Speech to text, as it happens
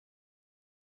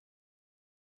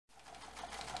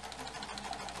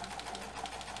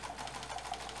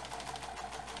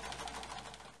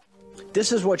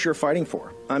This is what you're fighting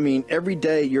for. I mean, every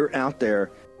day you're out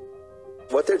there.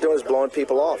 What they're doing is blowing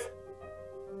people off.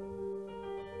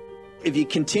 If you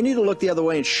continue to look the other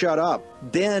way and shut up,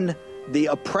 then the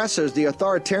oppressors, the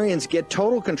authoritarians, get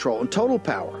total control and total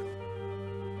power.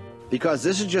 Because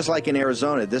this is just like in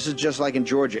Arizona. This is just like in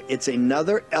Georgia. It's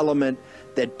another element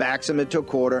that backs them into a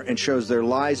corner and shows their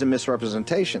lies and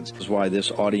misrepresentations. This is why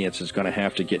this audience is going to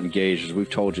have to get engaged. As we've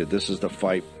told you, this is the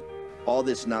fight. All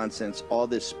this nonsense, all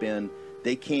this spin,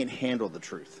 they can't handle the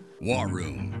truth.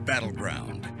 WaRoom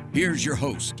Battleground. Here's your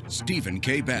host, Stephen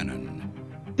K. Bannon.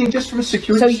 Just from a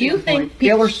security standpoint,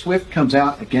 Taylor Swift comes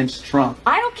out against Trump.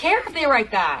 I don't care if they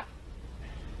write that.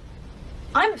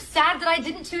 I'm sad that I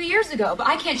didn't 2 years ago, but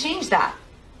I can't change that.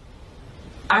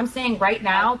 I'm saying right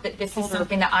now that this is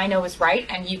something that I know is right,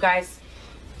 and you guys,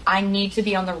 I need to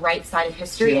be on the right side of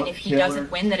history. And if he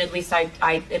doesn't win, then at least I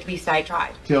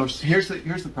tried. Taylor, here's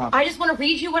the problem. I just want to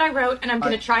read you what I wrote, and I'm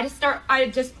going to try to start. I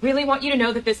just really want you to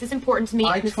know that this is important to me.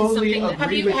 I totally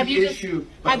agree with the issue.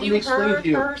 Have you heard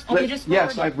first?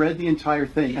 Yes, I've read the entire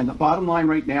thing, and the bottom line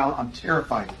right now, I'm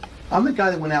terrified. I'm the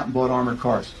guy that went out and bought armored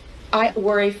cars. I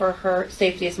worry for her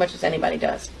safety as much as anybody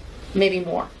does, maybe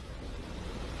more.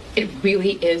 It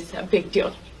really is a big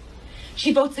deal.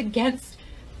 She votes against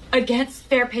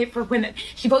fair pay for women.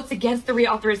 She votes against the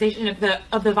reauthorization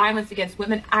of the Violence Against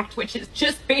Women Act, which is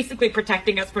just basically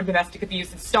protecting us from domestic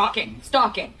abuse and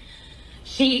stalking.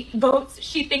 She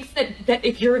thinks that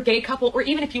if you're a gay couple, or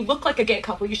even if you look like a gay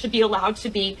couple, you should be allowed to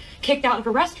be kicked out of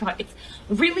a restaurant. It's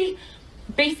really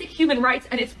basic human rights,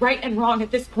 and it's right and wrong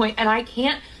at this point, and I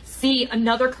can't see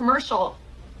another commercial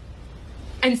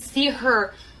and see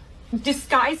her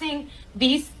disguising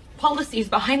these policies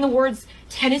behind the words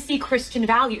Tennessee Christian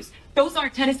values. Those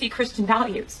aren't Tennessee Christian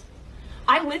values.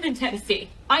 I live in Tennessee.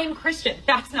 I am Christian.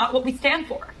 That's not what we stand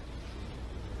for.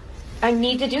 I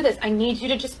need to do this. I need you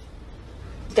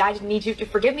to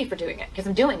forgive me for doing it, because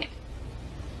I'm doing it.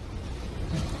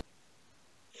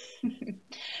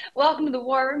 Welcome to the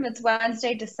War Room. It's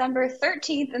Wednesday, December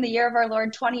 13th in the year of our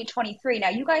Lord 2023. Now,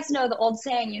 you guys know the old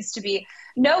saying used to be,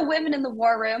 no women in the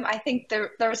War Room. I think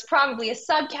there was probably a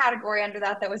subcategory under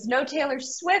that was no Taylor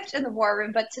Swift in the War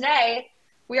Room. But today,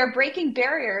 we are breaking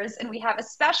barriers, and we have a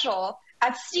special,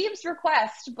 at Steve's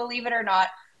request, believe it or not,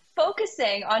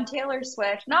 focusing on Taylor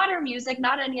Swift, not her music,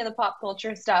 not any of the pop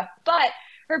culture stuff, but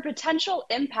her potential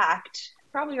impact,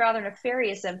 probably rather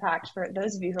nefarious impact for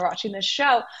those of you who are watching this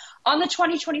show, on the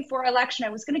 2024 election. I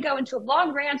was going to go into a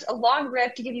long rant, a long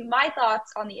riff to give you my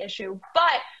thoughts on the issue,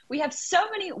 but we have so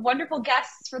many wonderful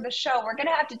guests for the show. We're going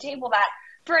to have to table that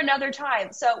for another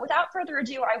time. So without further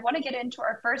ado, I want to get into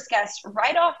our first guest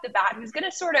right off the bat, who's going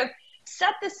to sort of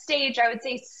set the stage, I would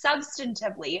say,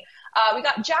 substantively. We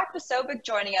got Jack Posobiec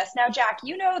joining us. Now, Jack,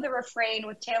 you know the refrain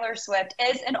with Taylor Swift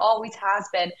is and always has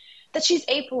been that she's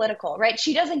apolitical, right?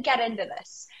 She doesn't get into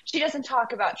this. She doesn't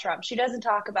talk about Trump. She doesn't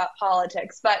talk about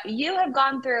politics. But you have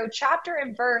gone through chapter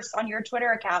and verse on your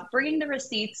Twitter account, bringing the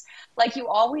receipts like you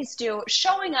always do,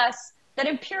 showing us that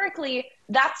empirically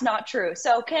that's not true.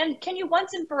 So can you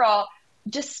once and for all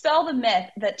dispel the myth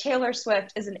that Taylor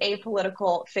Swift is an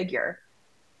apolitical figure?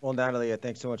 Well, Natalie,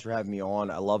 thanks so much for having me on.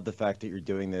 I love the fact that you're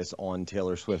doing this on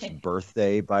Taylor Swift's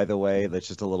birthday, by the way. That's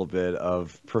just a little bit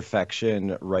of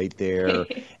perfection right there.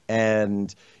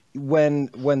 And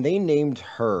when they named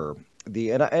her,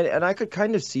 and I could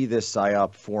kind of see this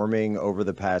psyop forming over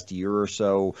the past year or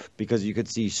so, because you could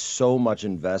see so much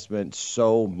investment,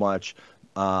 so much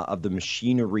of the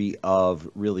machinery of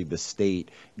really the state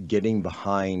getting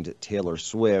behind Taylor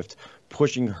Swift,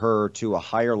 pushing her to a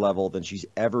higher level than she's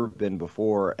ever been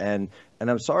before. And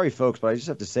I'm sorry, folks, but I just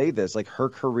have to say this, like, her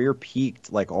career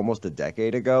peaked like almost a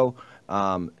decade ago,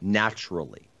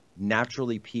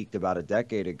 naturally peaked about a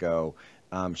decade ago.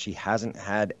 She hasn't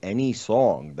had any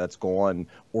song that's gone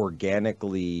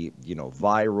organically,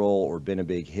 viral or been a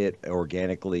big hit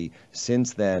organically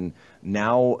since then.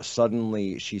 Now,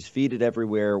 suddenly, she's feeded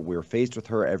everywhere. We're faced with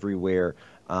her everywhere.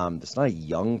 It's not a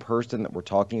young person that we're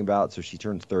talking about. So she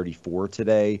turns 34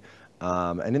 today.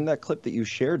 And in that clip that you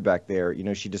shared back there,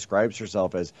 she describes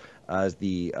herself as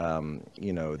the,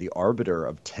 the arbiter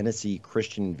of Tennessee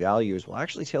Christian values. Well,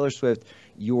 actually, Taylor Swift,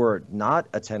 you're not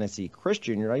a Tennessee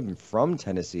Christian. You're not even from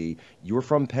Tennessee. You're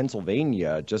from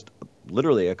Pennsylvania, just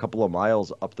literally a couple of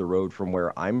miles up the road from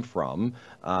where I'm from.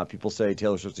 People say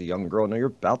Taylor Swift's a young girl. No, you're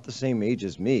about the same age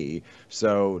as me.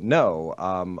 So no,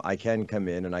 I can come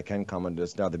in and I can comment on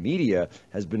this. Now, the media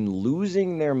has been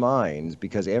losing their minds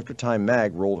because after Time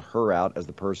Mag rolled her out as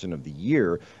the person of the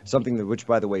year, something that, which,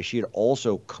 by the way, she had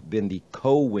also been the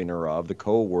co-winner of, the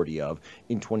co-awardee of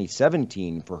in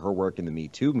 2017 for her work in the Me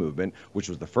Too movement, which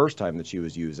was the first time that she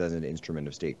was used as an instrument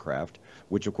of statecraft,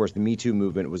 which, of course, the Me Too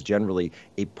movement was generally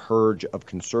a purge of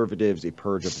conservatives, a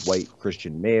purge of white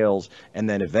Christian males, and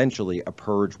then eventually a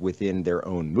purge within their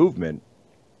own movement.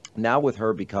 Now with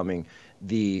her becoming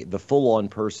the full-on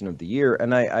person of the year,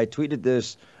 and I tweeted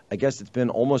this, I guess it's been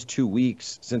almost 2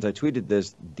 weeks since I tweeted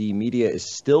this. The media is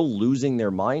still losing their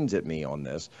minds at me on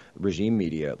this, regime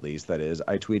media at least, that is.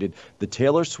 I tweeted, the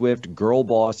Taylor Swift girl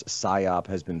boss psyop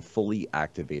has been fully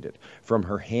activated. From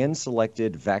her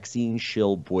hand-selected vaccine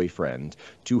shill boyfriend,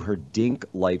 to her dink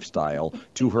lifestyle,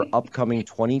 to her upcoming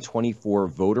 2024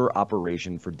 voter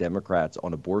operation for Democrats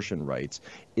on abortion rights,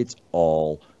 it's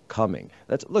all coming.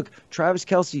 Look, Travis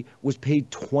Kelce was paid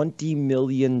 $20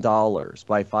 million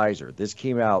by Pfizer. This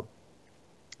came out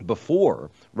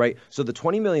before, right? So the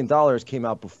 $20 million came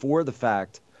out before the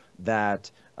fact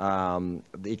that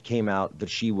it came out that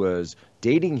she was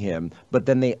dating him, but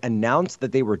then they announced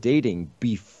that they were dating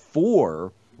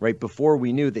before, right, before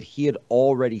we knew that he had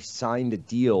already signed a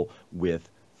deal with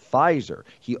Pfizer.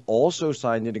 He also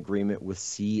signed an agreement with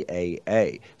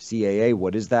CAA. CAA,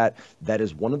 what is that? That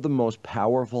is one of the most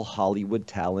powerful Hollywood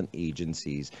talent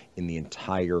agencies in the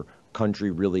entire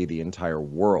country, really the entire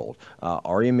world.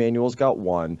 Ari Emanuel's got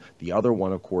one. The other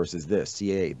one, of course, is this,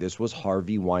 CAA. This was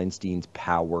Harvey Weinstein's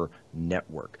power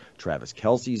network. Travis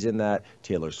Kelce's in that.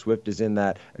 Taylor Swift is in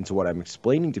that. And so what I'm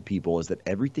explaining to people is that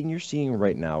everything you're seeing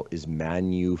right now is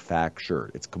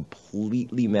manufactured. It's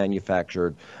completely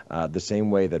manufactured, the same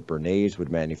way that Bernays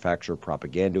would manufacture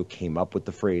propaganda, came up with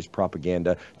the phrase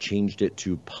propaganda, changed it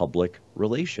to public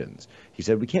relations. He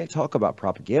said, we can't talk about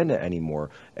propaganda anymore,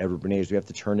 Edward Bernays. We have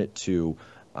to turn it to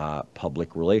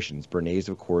public relations. Bernays,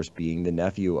 of course, being the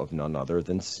nephew of none other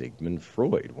than Sigmund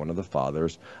Freud, one of the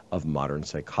fathers of modern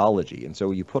psychology. And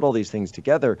so you put all these things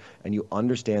together and you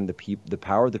understand the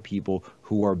power of the people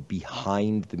who are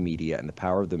behind the media and the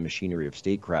power of the machinery of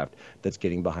statecraft that's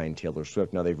getting behind Taylor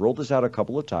Swift. Now, they've rolled this out a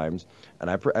couple of times, and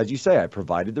as you say, I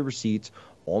provided the receipts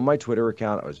on my Twitter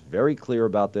account. I was very clear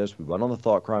about this. We went on the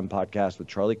Thought Crime podcast with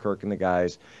Charlie Kirk and the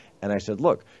guys, and I said,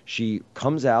 look, she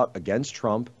comes out against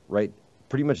Trump, right,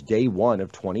 pretty much day one of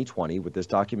 2020 with this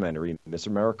documentary, Miss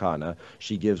Americana.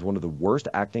 She gives one of the worst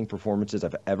acting performances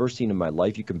I've ever seen in my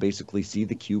life. You can basically see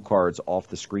the cue cards off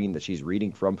the screen that she's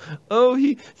reading from. Oh,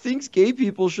 he thinks gay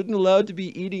people shouldn't allowed to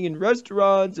be eating in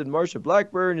restaurants, and Marsha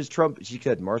Blackburn is Trump. She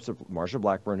said Marsha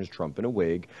Blackburn is Trump in a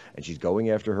wig, and she's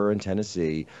going after her in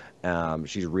Tennessee.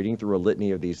 She's reading through a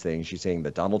litany of these things. She's saying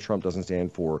that Donald Trump doesn't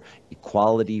stand for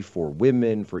equality for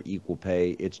women, for equal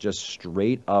pay. It's just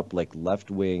straight up like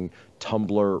left-wing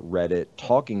Tumblr, Reddit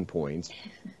talking points.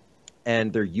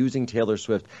 And they're using Taylor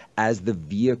Swift as the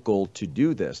vehicle to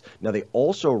do this. Now, they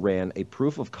also ran a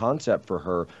proof of concept for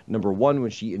her, number one,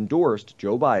 when she endorsed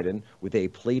Joe Biden with a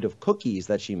plate of cookies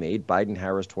that she made,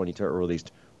 Biden-Harris 22, or at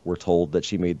least we're told that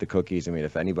she made the cookies. I mean,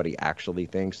 if anybody actually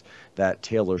thinks that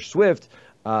Taylor Swift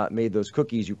made those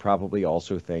cookies, you probably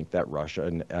also think that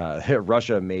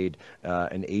Russia made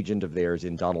an agent of theirs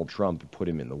in Donald Trump and put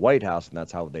him in the White House, and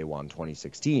that's how they won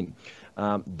 2016.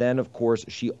 Then, of course,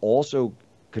 she also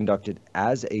conducted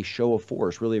as a show of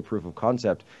force, really a proof of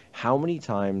concept, how many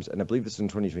times, and I believe this is in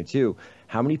 2022,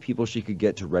 how many people she could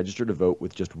get to register to vote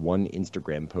with just one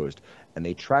Instagram post. And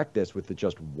they tracked this with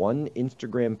just one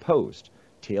Instagram post.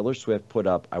 Taylor Swift put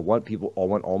up, I want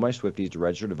all my Swifties to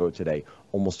register to vote today.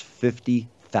 Almost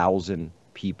 50,000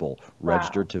 people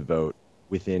registered to vote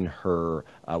within her,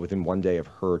 within one day of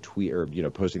her tweet or,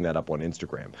 posting that up on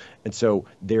Instagram. And so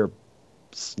they're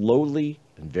slowly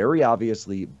and very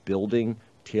obviously building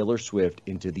Taylor Swift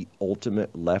into the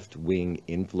ultimate left-wing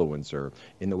influencer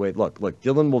in the way, look,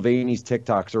 Dylan Mulvaney's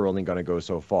TikToks are only going to go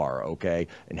so far, okay?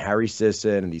 And Harry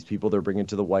Sisson and these people they're bringing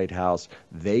to the White House,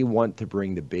 they want to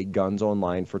bring the big guns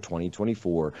online for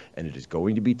 2024, and it is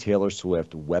going to be Taylor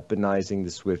Swift weaponizing the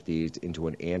Swifties into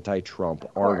an anti-Trump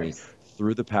army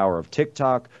through the power of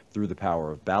TikTok, through the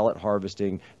power of ballot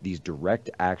harvesting. These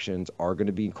direct actions are going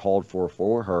to be called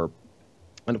for her.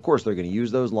 And of course, they're going to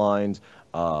use those lines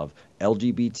of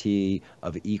LGBT,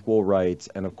 of equal rights,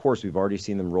 and of course, we've already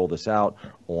seen them roll this out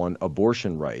on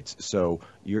abortion rights. So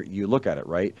you look at it,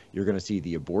 right? You're going to see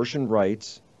the abortion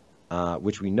rights,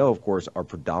 which we know, of course, are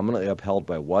predominantly upheld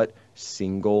by what?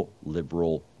 Single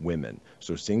liberal women.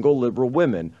 So single liberal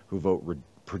women who vote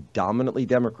predominantly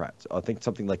Democrats, I think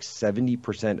something like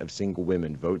 70% of single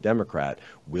women vote Democrat,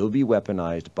 will be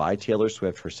weaponized by Taylor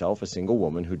Swift herself, a single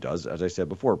woman who does, as I said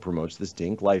before, promotes this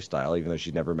dink lifestyle, even though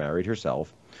she's never married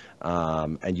herself.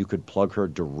 And you could plug her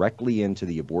directly into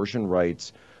the abortion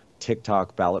rights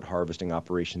TikTok ballot harvesting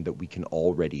operation that we can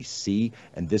already see.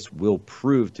 And this will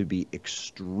prove to be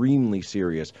extremely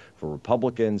serious for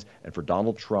Republicans and for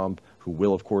Donald Trump, who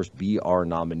will, of course, be our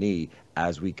nominee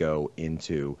as we go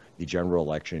into the general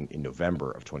election in November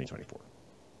of 2024.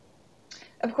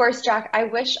 Of course, Jack, I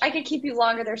wish I could keep you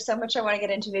longer. There's so much I want to get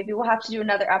into. Maybe we'll have to do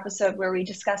another episode where we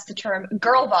discuss the term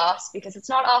girl boss, because it's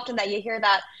not often that you hear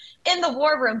that in the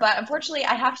war room. But unfortunately,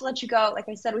 I have to let you go. Like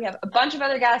I said, we have a bunch of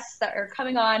other guests that are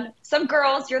coming on. Some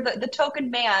girls, you're the token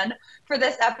man for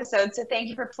this episode. So thank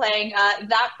you for playing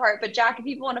that part. But Jack, if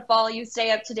people want to follow you,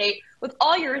 stay up to date with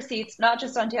all your receipts, not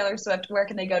just on Taylor Swift, where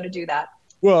can they go to do that?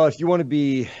 Well, if you want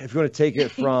to take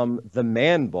it from the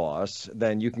man boss,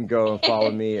 then you can go and follow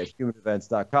me at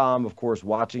humanevents.com. Of course,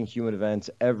 watching Human Events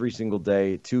every single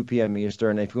day, 2 p.m.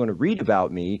 Eastern. And if you want to read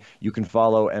about me, you can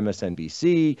follow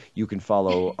MSNBC, you can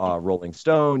follow Rolling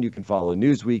Stone, you can follow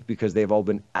Newsweek, because they've all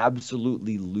been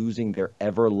absolutely losing their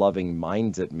ever-loving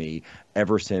minds at me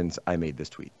ever since I made this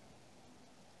tweet.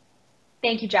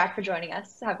 Thank you, Jack, for joining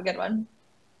us. Have a good one.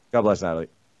 God bless, Natalie.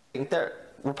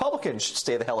 Republicans should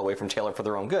stay the hell away from Taylor for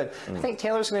their own good. I think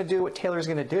Taylor's going to do what Taylor's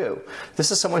going to do. This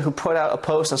is someone who put out a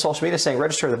post on social media saying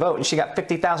register to vote, and she got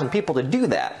 50,000 people to do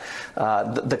that.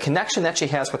 The connection that she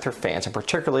has with her fans, and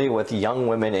particularly with young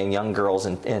women and young girls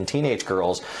and teenage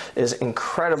girls, is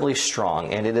incredibly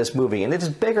strong, and it is moving. And it is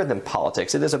bigger than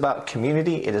politics. It is about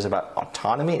community. It is about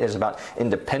autonomy. It is about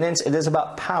independence. It is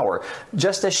about power.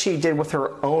 Just as she did with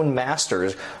her own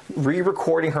masters,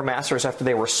 re-recording her masters after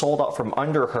they were sold out from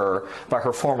under her by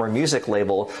her former music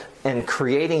label, and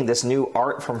creating this new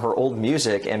art from her old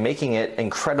music and making it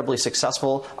incredibly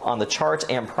successful on the charts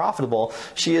and profitable.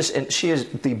 She is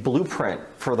the blueprint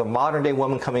for the modern day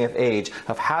woman coming of age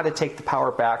of how to take the power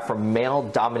back from male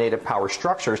dominated power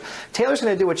structures. Taylor's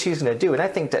going to do what she's going to do, and I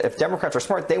think that if Democrats are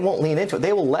smart, they won't lean into it.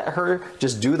 They will let her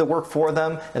just do the work for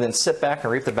them and then sit back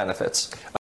and reap the benefits.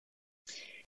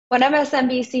 When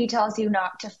MSNBC tells you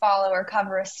not to follow or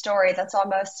cover a story, that's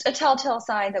almost a telltale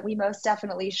sign that we most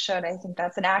definitely should. I think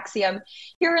that's an axiom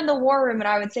here in the war room. And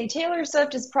I would say Taylor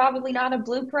Swift is probably not a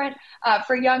blueprint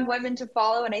for young women to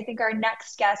follow. And I think our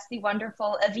next guest, the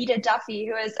wonderful Evita Duffy,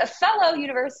 who is a fellow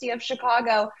University of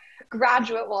Chicago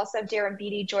graduate, we'll also have Darren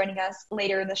Beatty joining us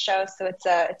later in the show. So it's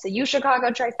a U Chicago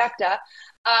trifecta.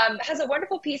 Has a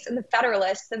wonderful piece in the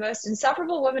Federalist. The most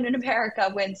insufferable woman in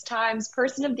America wins Times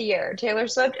Person of the Year. Taylor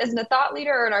Swift isn't a thought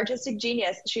leader or an artistic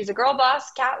genius. She's a girl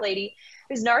boss, cat lady,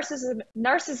 whose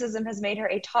narcissism has made her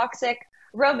a toxic,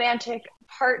 romantic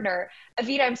partner.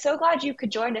 Evita, I'm so glad you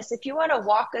could join us. If you want to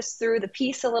walk us through the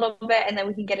piece a little bit, and then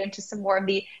we can get into some more of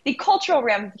the cultural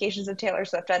ramifications of Taylor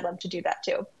Swift, I'd love to do that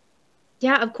too.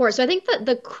 Yeah, of course. So I think that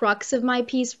the crux of my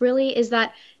piece really is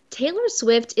that Taylor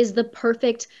Swift is the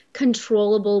perfect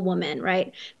controllable woman,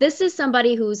 right? This is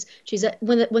somebody when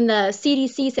the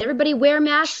CDC said everybody wear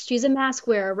masks, she's a mask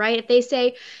wearer, right? If they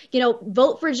say,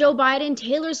 vote for Joe Biden,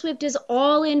 Taylor Swift is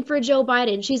all in for Joe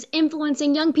Biden. She's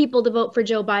influencing young people to vote for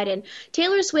Joe Biden.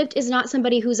 Taylor Swift is not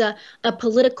somebody who's a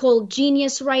political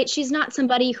genius, right? She's not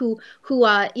somebody who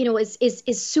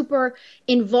is super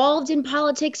involved in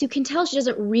politics. You can tell she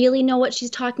doesn't really know what she's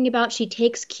talking about. She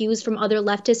takes cues from other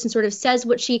leftists and sort of says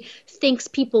what she thinks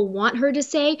people want her to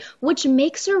say, which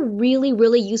makes her really,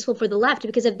 really useful for the left,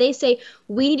 because if they say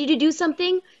we need you to do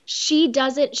something, she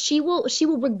does it. She will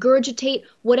regurgitate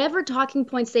whatever talking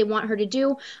points they want her to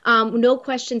do, no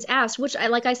questions asked, which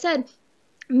like I said,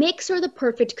 makes her the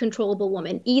perfect controllable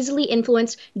woman, easily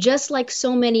influenced, just like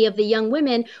so many of the young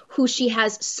women who she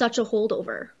has such a hold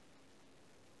over.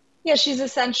 Yeah, she's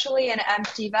essentially an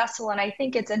empty vessel. And I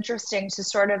think it's interesting to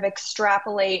sort of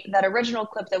extrapolate that original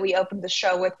clip that we opened the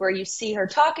show with, where you see her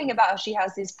talking about how she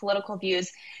has these political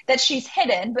views that she's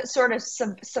hidden, but sort of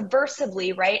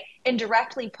subversively, right,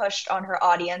 indirectly pushed on her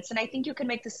audience. And I think you can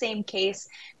make the same case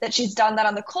that she's done that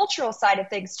on the cultural side of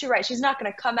things too, right? She's not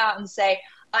going to come out and say,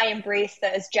 I embrace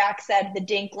the, as Jack said, the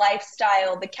dink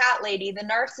lifestyle, the cat lady, the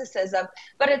narcissism,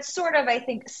 but it's sort of, I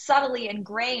think, subtly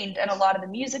ingrained in a lot of the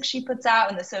music she puts out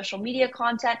and the social media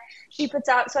content she puts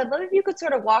out. So I'd love if you could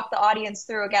sort of walk the audience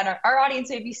through, again, our audience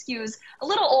maybe skews a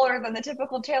little older than the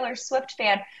typical Taylor Swift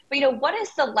fan, but what is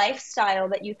the lifestyle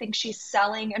that you think she's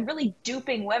selling and really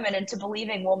duping women into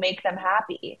believing will make them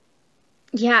happy?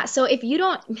 Yeah, so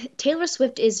Taylor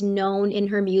Swift is known in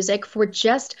her music for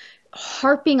just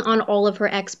harping on all of her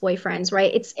ex-boyfriends,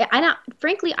 right?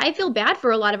 Frankly, I feel bad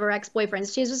for a lot of her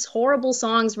ex-boyfriends. She has just horrible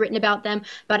songs written about them,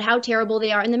 about how terrible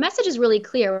they are. And the message is really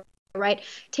clear, right?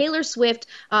 Taylor Swift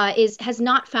has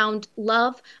not found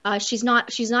love. She's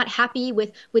not happy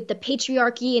with the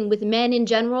patriarchy and with men in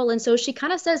general, and so she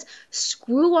kind of says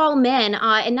screw all men,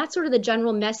 and that's sort of the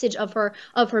general message of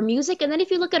her music. And then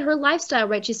if you look at her lifestyle,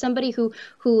 right, she's somebody who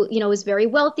is very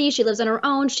wealthy. She lives on her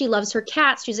own. She loves her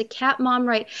cats. She's a cat mom,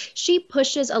 right? She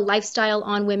pushes a lifestyle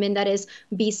on women that is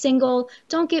be single,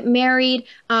 don't get married,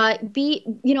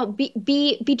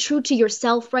 be true to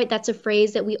yourself, right? That's a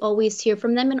phrase that we always hear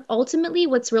from them. And ultimately,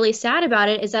 what's really sad about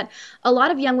it is that a lot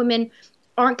of young women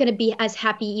aren't going to be as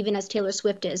happy even as Taylor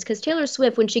Swift is. Because Taylor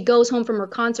Swift, when she goes home from her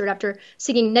concert after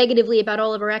singing negatively about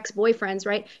all of her ex-boyfriends,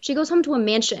 right, she goes home to a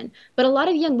mansion. But a lot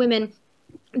of young women,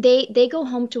 they go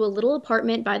home to a little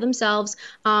apartment by themselves,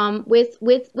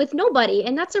 with nobody,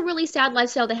 and that's a really sad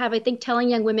lifestyle to have. I think telling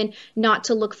young women not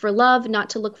to look for love, not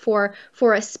to look for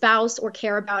a spouse or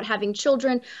care about having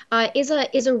children, is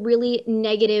a really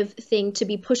negative thing to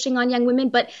be pushing on young women.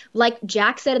 But like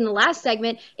Jack said in the last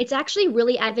segment, it's actually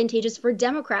really advantageous for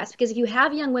Democrats, because if you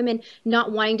have young women not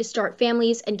wanting to start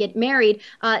families and get married,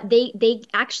 they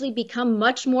actually become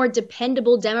much more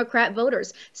dependable Democrat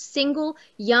voters. Single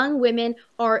young women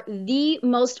are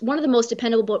one of the most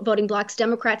dependable voting blocks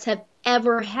Democrats have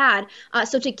ever had.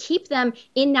 So to keep them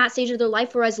in that stage of their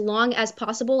life for as long as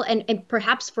possible, and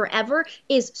perhaps forever,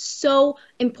 is so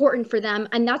important for them.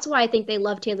 And that's why I think they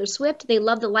love Taylor Swift. They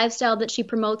love the lifestyle that she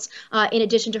promotes, in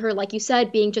addition to her, like you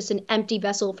said, being just an empty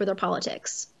vessel for their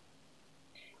politics.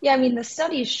 Yeah, I mean, the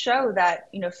studies show that,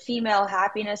 female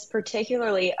happiness,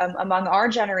 particularly among our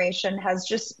generation, has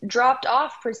just dropped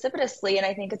off precipitously. And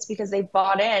I think it's because they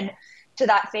bought in to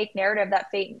that fake narrative,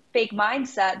 that fake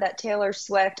mindset that Taylor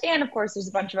Swift, and of course, there's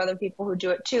a bunch of other people who do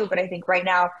it too. But I think right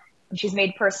now, when she's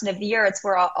made Person of the Year, it's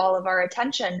where all of our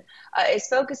attention is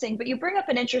focusing. But you bring up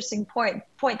an interesting point,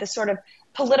 the sort of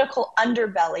political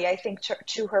underbelly, I think,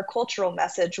 to her cultural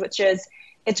message, which is,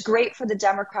 it's great for the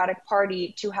Democratic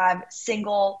Party to have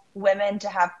single women, to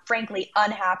have, frankly,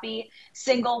 unhappy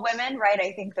single women, right?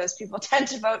 I think those people tend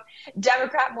to vote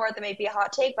Democrat more. That may be a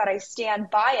hot take, but I stand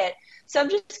by it. So I'm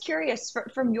just curious,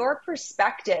 from your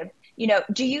perspective,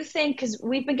 do you think, because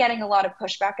we've been getting a lot of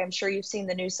pushback, I'm sure you've seen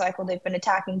the news cycle, they've been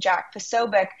attacking Jack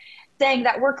Posobiec, saying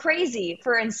that we're crazy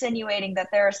for insinuating that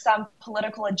there is some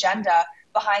political agenda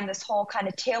behind this whole kind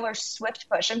of Taylor Swift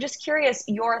push. I'm just curious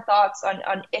your thoughts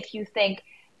on if you think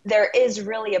there is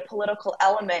really a political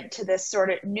element to this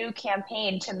sort of new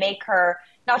campaign to make her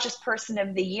not just Person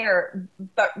of the Year,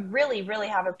 but really, really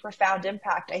have a profound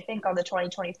impact, I think, on the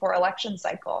 2024 election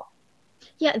cycle.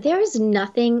 Yeah, there is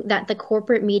nothing that the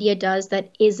corporate media does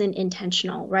that isn't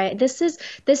intentional, right? This is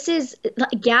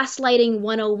gaslighting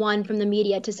 101 from the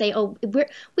media to say, oh,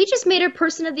 we just made her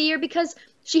Person of the Year because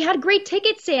she had great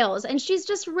ticket sales and she's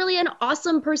just really an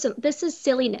awesome person. This is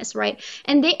silliness, right?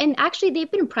 And actually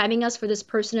they've been priming us for this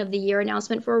Person of the Year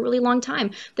announcement for a really long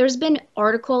time. There's been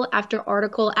article after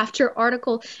article after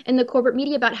article in the corporate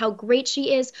media about how great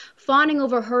she is, fawning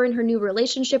over her and her new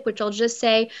relationship, which I'll just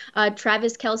say,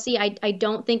 Travis Kelce, I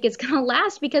don't think it's going to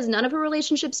last, because none of her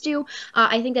relationships do.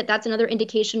 I think that's another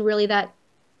indication really that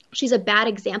she's a bad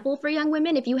example for young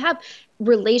women. If you have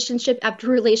relationship after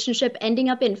relationship ending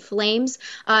up in flames,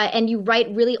 and you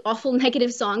write really awful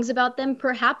negative songs about them,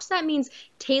 perhaps that means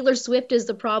Taylor Swift is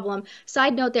the problem.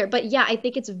 Side note there. But yeah, I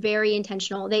think it's very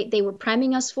intentional. They were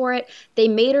priming us for it. They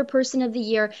made her Person of the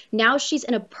Year. Now she's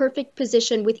in a perfect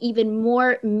position with even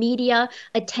more media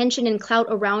attention and clout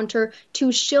around her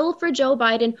to shill for Joe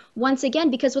Biden once again.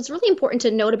 Because what's really important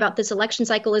to note about this election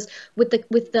cycle is with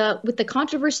the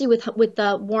controversy with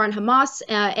the war on Hamas,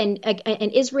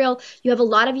 and Israel, you have a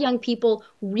lot of young people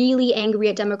really angry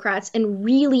at Democrats and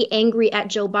really angry at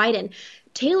Joe Biden.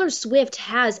 Taylor Swift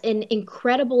has an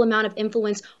incredible amount of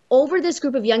influence over this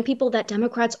group of young people that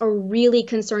Democrats are really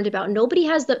concerned about. Nobody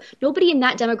in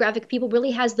that demographic, people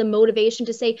really has the motivation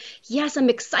to say, yes, I'm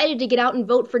excited to get out and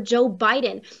vote for Joe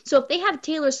Biden. So if they have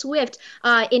Taylor Swift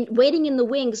waiting in the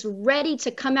wings, ready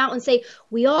to come out and say,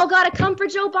 we all got to come for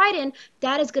Joe Biden,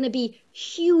 that is going to be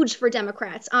huge for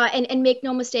Democrats. And make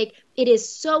no mistake, it is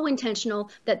so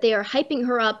intentional that they are hyping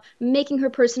her up, making her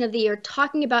Person of the Year,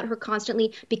 talking about her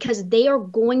constantly, because they are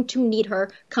going to need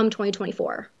her come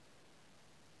 2024.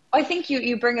 I think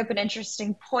you bring up an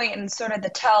interesting point, and sort of the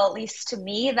tell, at least to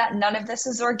me, that none of this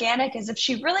is organic, is if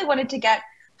she really wanted to get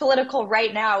political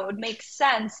right now, it would make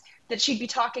sense that she'd be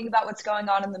talking about what's going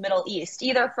on in the Middle East,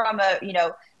 either from a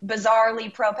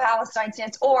bizarrely pro-Palestine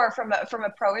stance or from a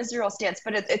pro-Israel stance,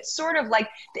 but it's sort of like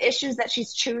the issues that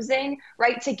she's choosing,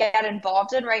 right, to get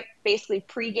involved in, right, basically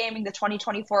pre-gaming the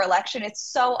 2024 election. It's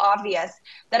so obvious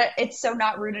that it's so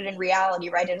not rooted in reality,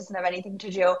 right? It doesn't have anything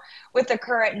to do with the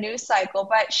current news cycle.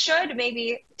 But should,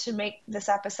 maybe to make this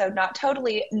episode not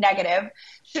totally negative,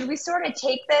 should we sort of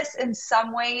take this in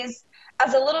some ways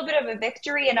as a little bit of a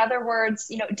victory? In other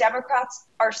words, Democrats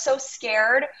are so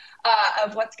scared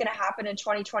of what's going to happen in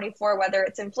 2024, whether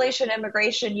it's inflation,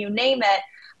 immigration, you name it,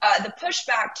 the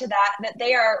pushback to that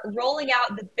they are rolling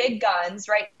out the big guns,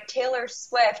 right? Taylor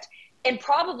Swift, in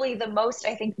probably the most,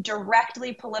 I think,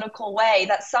 directly political way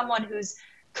that someone whose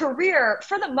career,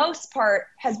 for the most part,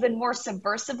 has been more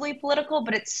subversively political,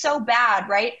 but it's so bad,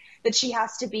 right, that she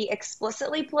has to be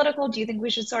explicitly political. Do you think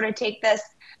we should sort of take this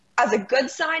as a good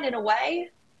sign in a way?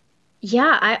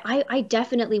 Yeah, I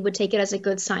definitely would take it as a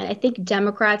good sign. I think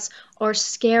Democrats are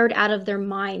scared out of their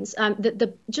minds.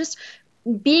 The just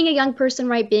being a young person,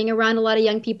 right, being around a lot of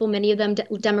young people, many of them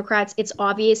Democrats, it's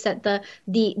obvious that the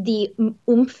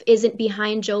oomph isn't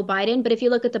behind Joe Biden. But if you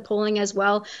look at the polling as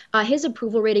well, his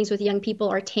approval ratings with young people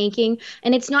are tanking.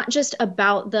 And it's not just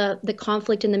about the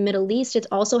conflict in the Middle East. It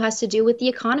also has to do with the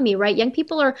economy, right? Young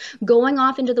people are going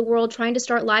off into the world trying to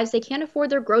start lives. They can't afford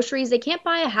their groceries. They can't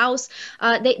buy a house.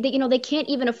 They can't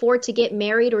even afford to get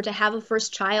married or to have a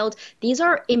first child. These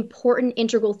are important,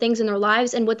 integral things in their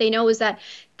lives. And what they know is that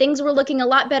things were looking a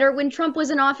lot better when Trump was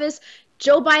in office.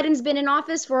 Joe Biden's been in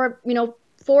office for,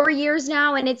 4 years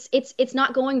now, and it's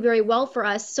not going very well for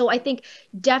us. So I think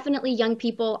definitely young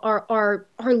people are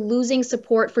losing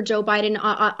support for Joe Biden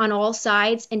on all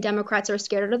sides, and Democrats are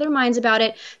scared out of their minds about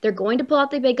it. They're going to pull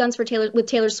out the big guns for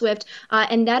Taylor Swift,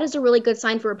 and that is a really good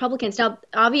sign for Republicans. Now,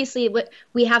 obviously,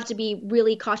 we have to be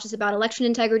really cautious about election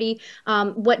integrity.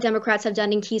 What Democrats have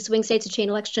done in key swing states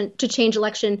to change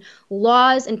election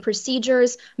laws and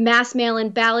procedures, mass mail-in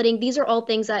balloting. These are all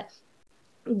things that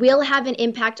will have an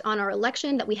impact on our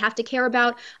election that we have to care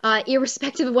about,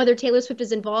 irrespective of whether Taylor Swift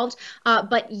is involved.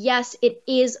 But yes, it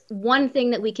is one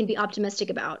thing that we can be optimistic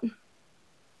about.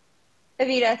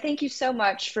 Evita, thank you so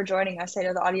much for joining us. I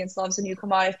know the audience loves when you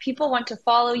come on. If people want to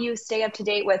follow you, stay up to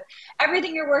date with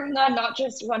everything you're working on, not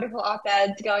just wonderful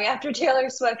op-eds going after Taylor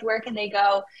Swift, where can they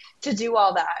go to do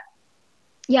all that?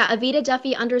 Yeah, Evita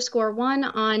Duffy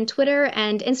 _1 on Twitter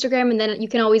and Instagram, and then you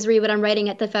can always read what I'm writing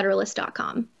at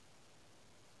thefederalist.com.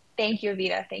 Thank you,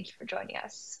 Evita. Thank you for joining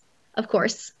us. Of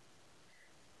course.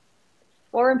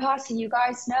 WaRoom Posse, you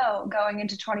guys know going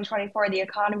into 2024, the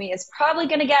economy is probably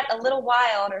going to get a little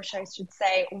wild, or I should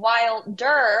say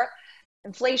wilder.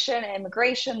 Inflation,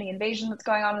 immigration, the invasion that's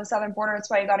going on the southern border.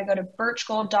 That's why you got to go to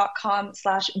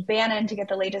birchgold.com/Bannon to get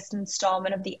the latest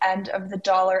installment of The End of the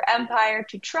Dollar Empire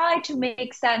to try to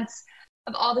make sense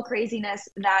of all the craziness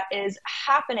that is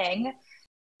happening.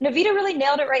 Navita really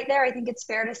nailed it right there. I think it's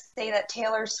fair to say that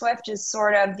Taylor Swift is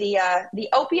sort of the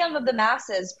opium of the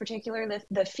masses, particularly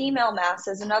the female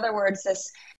masses. In other words,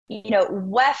 this,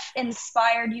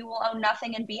 WEF-inspired, you will own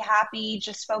nothing and be happy,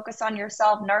 just focus on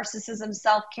yourself, narcissism,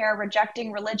 self-care,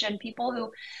 rejecting religion. People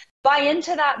who buy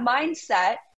into that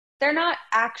mindset, they're not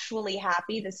actually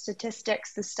happy. The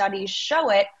statistics, the studies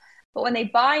show it. But when they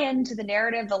buy into the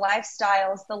narrative, the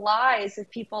lifestyles, the lies of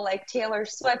people like Taylor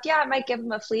Swift, yeah, it might give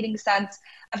them a fleeting sense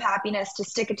of happiness to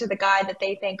stick it to the guy that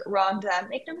they think wronged them.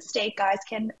 Make no mistake, guys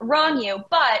can wrong you.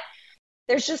 But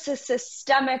there's just a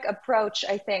systemic approach,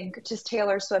 I think, to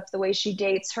Taylor Swift, the way she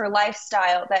dates, her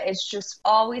lifestyle, that is just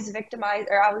always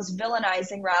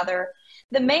villainizing, rather,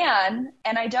 the man.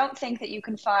 And I don't think that you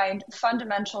can find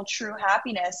fundamental true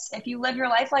happiness if you live your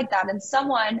life like that. And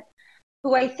someone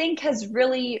who I think has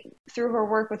really, through her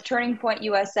work with Turning Point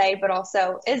USA, but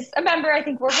also is a member, I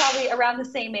think we're probably around the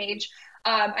same age.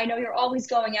 I know you're always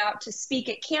going out to speak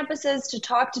at campuses, to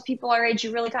talk to people our age.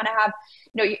 You really kind of have,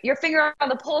 your finger on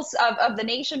the pulse of the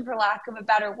nation, for lack of a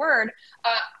better word.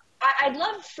 I'd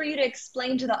love for you to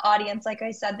explain to the audience, like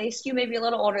I said, they skew maybe a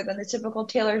little older than the typical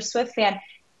Taylor Swift fan,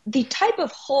 the type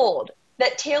of hold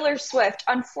that Taylor Swift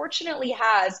unfortunately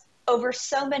has over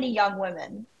so many young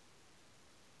women.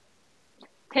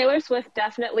 Taylor Swift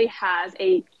definitely has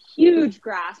a huge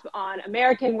grasp on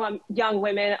American young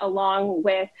women, along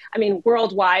with,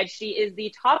 worldwide. She is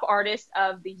the top artist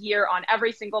of the year on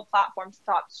every single platform,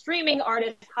 top streaming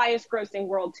artist, highest grossing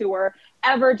world tour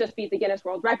ever, just beat the Guinness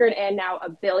World Record, and now a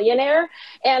billionaire.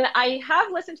 And I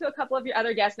have listened to a couple of your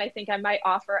other guests, and I think I might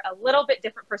offer a little bit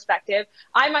different perspective.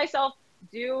 I myself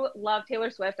do love Taylor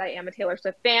Swift. I am a Taylor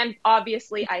Swift fan.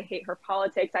 Obviously, I hate her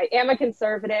politics. I am a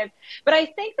conservative. But I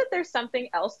think that there's something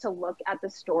else to look at the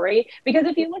story, because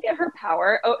if you look at her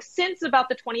power, since about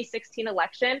the 2016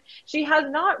 election, she has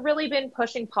not really been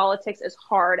pushing politics as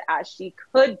hard as she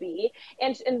could be.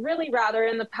 And really, rather,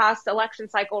 in the past election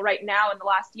cycle right now in the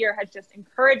last year, has just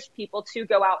encouraged people to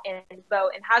go out and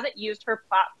vote, and hasn't used her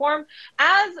platform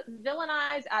as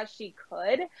villainized as she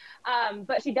could.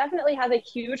 But she definitely has a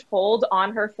huge hold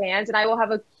on her fans, and I will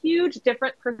have a huge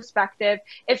different perspective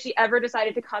if she ever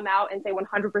decided to come out and say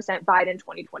 100% Biden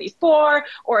 2024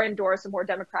 or endorse a more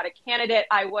Democratic candidate.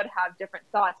 I would have different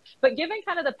thoughts. But given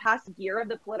kind of the past year of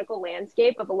the political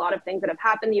landscape of a lot of things that have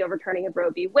happened, the overturning of Roe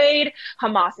v. Wade,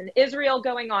 Hamas and Israel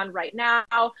going on right now,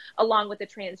 along with the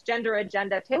transgender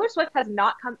agenda, Taylor Swift has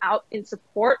not come out in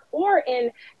support or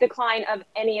in decline of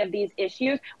any of these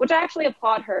issues, which I actually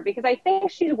applaud her, because I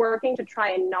think she's working to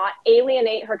try and not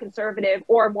alienate her conservative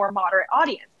or more moderate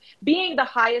audience. Being the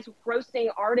highest grossing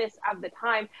artist of the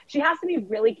time, she has to be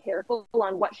really careful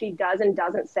on what she does and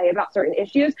doesn't say about certain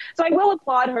issues. So I will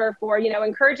applaud her for,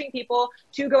 encouraging people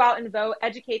to go out and vote,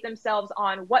 educate themselves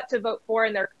on what to vote for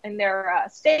in their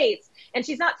states. And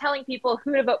she's not telling people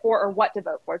who to vote for or what to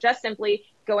vote for, just simply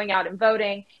going out and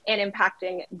voting and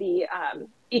impacting the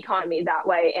economy that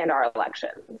way and our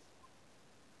elections.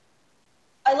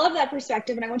 I love that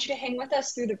perspective, and I want you to hang with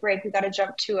us through the break. We got to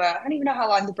jump to I don't even know how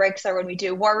long the breaks are when we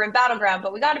do WaRoom Battleground,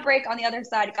 but we got a break on the other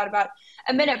side. Got about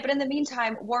a minute, but in the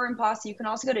meantime, WaRoom Posse, you can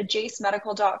also go to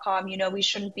jacemedical.com. We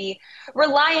shouldn't be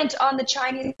reliant on the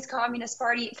Chinese Communist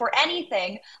Party for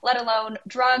anything, let alone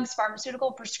drugs,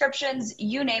 pharmaceutical prescriptions,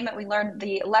 you name it. We learned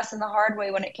the lesson the hard way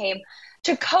when it came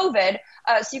to COVID.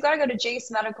 So you got to go to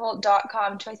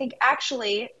jacemedical.com to, I think,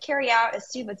 actually carry out, as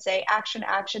Steve would say, action,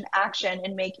 action, action,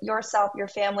 and make yourself, your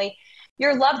family,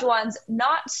 your loved ones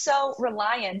not so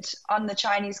reliant on the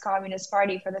Chinese Communist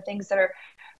Party for the things that are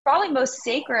probably most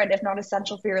sacred, if not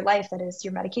essential for your life. That is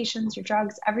your medications, your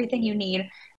drugs, everything you need.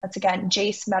 That's, again,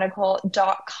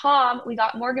 jacemedical.com. We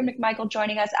got Morgan McMichael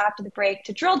joining us after the break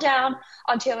to drill down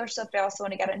on Taylor Swift. I also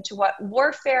want to get into what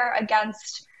warfare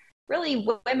against really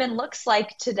women looks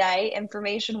like today: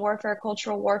 information warfare,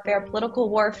 cultural warfare, political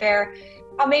warfare,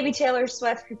 how maybe Taylor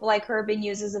Swift, people like her, being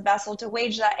used as a vessel to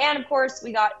wage that. And of course,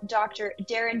 we got Dr.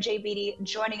 Darren J. Beatty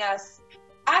joining us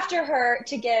after her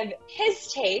to give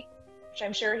his take, which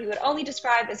I'm sure he would only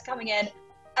describe as coming in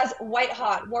as white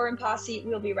hot. WaRoom Posse,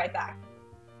 we'll be right back.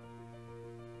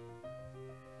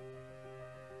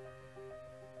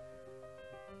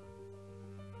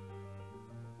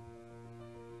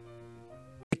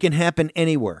 It can happen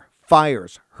anywhere: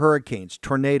 fires, hurricanes,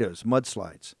 tornadoes,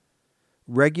 mudslides.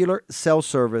 Regular cell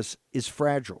service is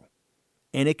fragile,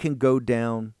 and it can go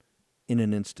down in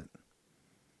an instant.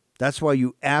 That's why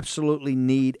you absolutely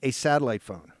need a satellite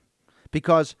phone.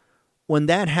 Because when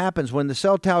that happens, when the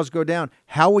cell towers go down,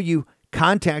 how will you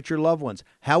contact your loved ones?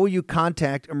 How will you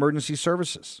contact emergency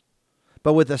services?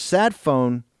 But with a sat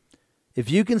phone,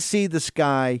 if you can see the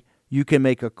sky, you can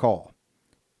make a call.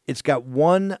 It's got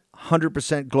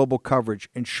 100% global coverage,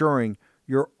 ensuring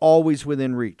you're always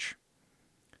within reach.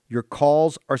 Your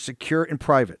calls are secure and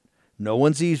private. No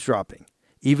one's eavesdropping.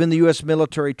 Even the U.S.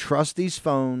 military trusts these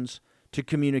phones to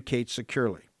communicate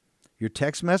securely. Your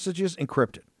text messages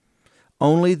encrypted.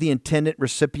 Only the intended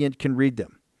recipient can read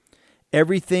them.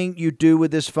 Everything you do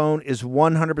with this phone is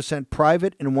 100%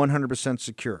 private and 100%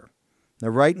 secure. Now,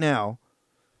 right now,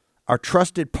 our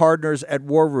trusted partners at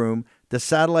WaRoom, the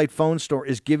satellite phone store,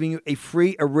 is giving you a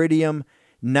free Iridium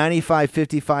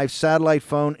 9555 satellite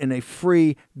phone and a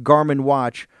free Garmin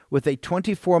watch with a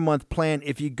 24-month plan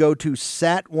if you go to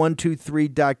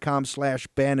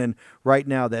sat123.com/Bannon right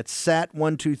now. That's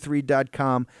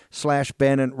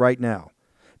sat123.com/Bannon right now.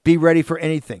 Be ready for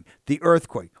anything: the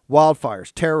earthquake,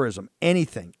 wildfires, terrorism,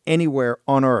 anything, anywhere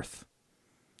on Earth.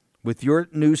 With your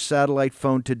new satellite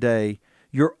phone today,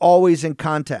 you're always in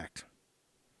contact.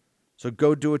 So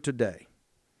go do it today.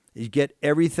 You get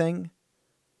everything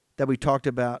that we talked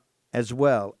about, as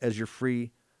well as your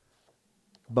free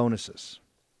bonuses.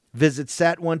 Visit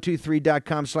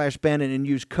sat123.com/Bannon and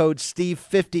use code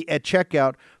STEVE50 at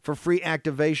checkout for free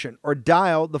activation, or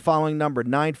dial the following number,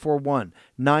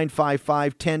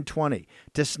 941-955-1020,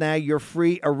 to snag your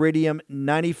free Iridium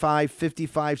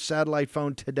 9555 satellite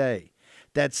phone today.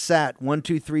 That's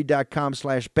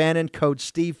sat123.com/Bannon, code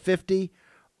STEVE50,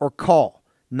 or call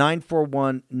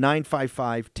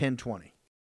 941-955-1020.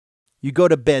 You go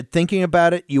to bed thinking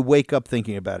about it, you wake up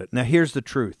thinking about it. Now, here's the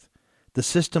truth. The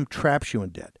system traps you in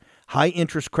debt.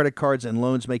 High-interest credit cards and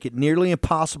loans make it nearly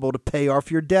impossible to pay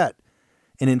off your debt.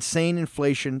 And insane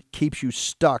inflation keeps you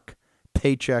stuck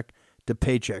paycheck to to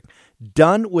paycheck.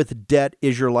 Done with Debt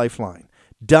is your lifeline.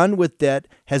 Done with Debt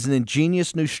has an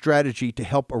ingenious new strategy to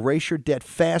help erase your debt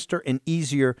faster and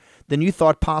easier than you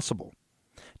thought possible.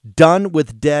 Done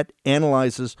with Debt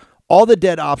analyzes all the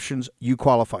debt options you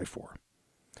qualify for.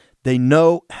 They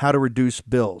know how to reduce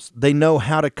bills. They know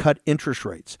how to cut interest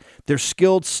rates. Their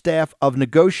skilled staff of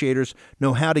negotiators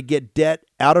know how to get debt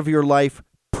out of your life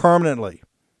permanently,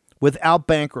 without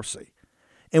bankruptcy,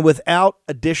 and without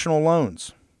additional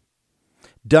loans.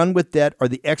 Done with Debt are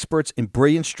the experts in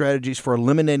brilliant strategies for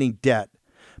eliminating debt,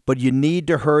 but you need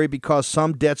to hurry because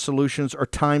some debt solutions are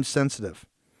time sensitive.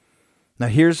 Now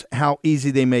here's how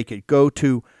easy they make it. Go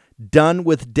to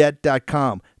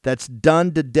donewithdebt.com. That's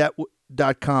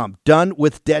donewithdebt.com.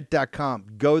 Donewithdebt.com.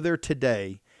 Go there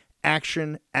today.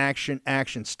 Action, action,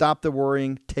 action. Stop the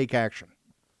worrying. Take action.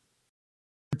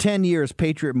 For 10 years,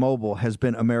 Patriot Mobile has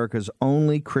been America's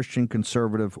only Christian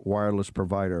conservative wireless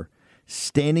provider,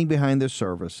 standing behind their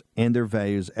service and their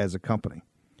values as a company.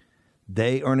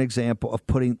 They are an example of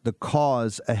putting the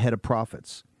cause ahead of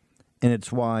profits, and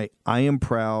it's why I am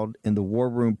proud and the War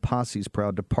Room Posse is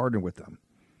proud to partner with them.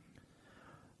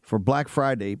 For Black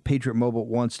Friday, Patriot Mobile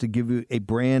wants to give you a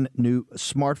brand new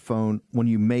smartphone when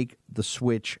you make the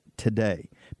switch today.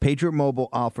 Patriot Mobile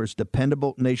offers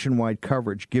dependable nationwide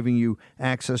coverage, giving you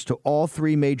access to all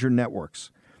three major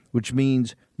networks, which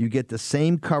means you get the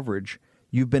same coverage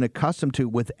you've been accustomed to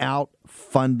without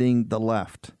funding the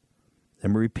left.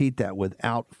 Let me repeat that,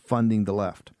 without funding the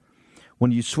left.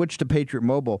 When you switch to Patriot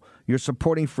Mobile, you're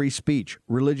supporting free speech,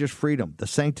 religious freedom, the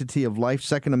sanctity of life,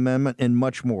 Second Amendment, and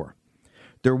much more.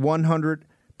 Their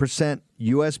 100%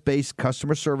 U.S.-based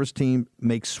customer service team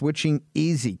makes switching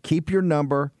easy. Keep your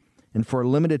number, and for a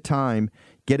limited time,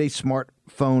 get a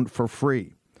smartphone for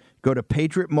free. Go to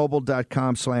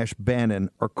patriotmobile.com/Bannon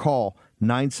or call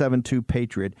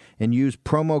 972-PATRIOT and use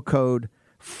promo code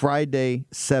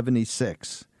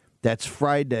Friday76. That's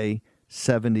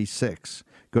Friday76.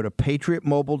 Go to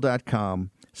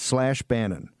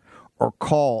patriotmobile.com/Bannon or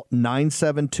call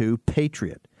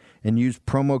 972-PATRIOT and use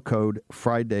promo code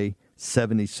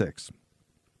Friday76.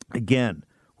 Again,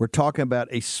 we're talking about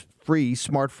a free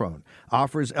smartphone.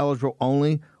 Offer is eligible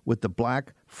only with the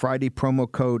Black Friday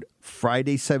promo code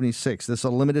Friday76. This is a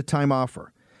limited time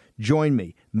offer. Join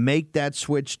me. Make that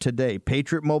switch today.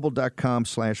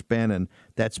 patriotmobile.com/Bannon.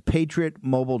 That's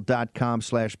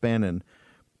patriotmobile.com/Bannon.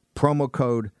 Promo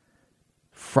code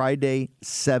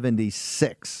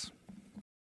Friday76.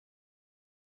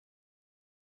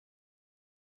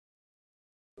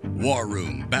 War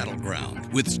Room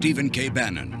Battleground with Stephen K.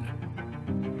 Bannon.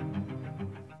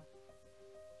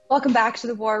 Welcome back to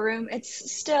the War Room.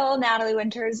 It's still Natalie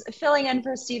Winters filling in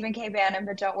for Stephen K. Bannon,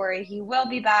 but don't worry, he will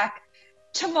be back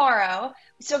tomorrow.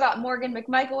 We still got Morgan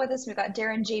McMichael with us. We've got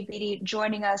Darren J. Beatty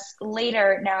joining us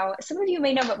later. Now, some of you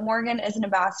may know, but Morgan is an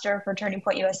ambassador for Turning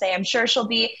Point USA. I'm sure she'll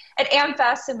be at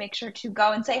AmFest, so make sure to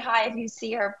go and say hi if you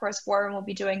see her. Of course, War Room will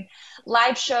be doing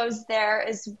live shows there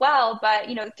as well. But,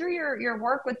 you know, through your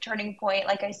work with Turning Point,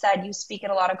 like I said, you speak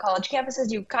at a lot of college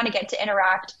campuses. You kind of get to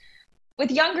interact with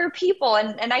younger people.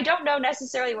 And I don't know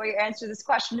necessarily what your answer to this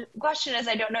question is.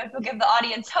 I don't know if you'll give the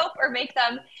audience hope or make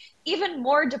them even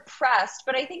more depressed.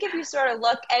 But I think if you sort of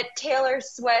look at Taylor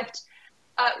Swift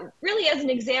really as an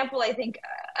example, I think,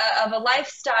 of a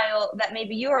lifestyle that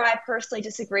maybe you or I personally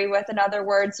disagree with. In other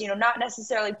words, you know, not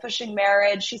necessarily pushing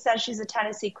marriage. She says she's a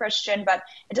Tennessee Christian, but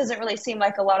it doesn't really seem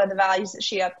like a lot of the values that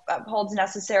she upholds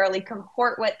necessarily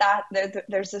comport with that.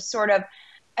 There's this sort of,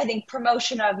 I think,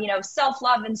 promotion of, you know,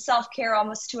 self-love and self-care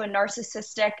almost to a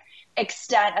narcissistic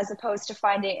extent, as opposed to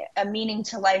finding a meaning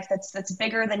to life that's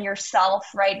bigger than yourself,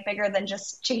 right? Bigger than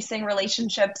just chasing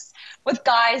relationships with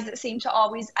guys that seem to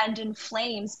always end in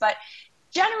flames. But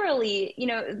generally, you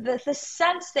know, the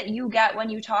sense that you get when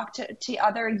you talk to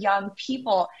other young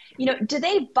people, you know, do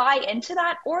they buy into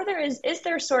that? Or is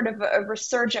there sort of a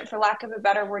resurgent, for lack of a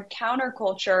better word,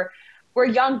 counterculture where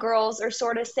young girls are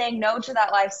sort of saying no to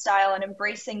that lifestyle and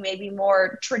embracing maybe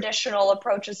more traditional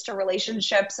approaches to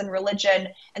relationships and religion,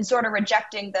 and sort of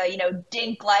rejecting the, you know,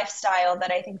 dink lifestyle that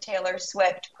I think Taylor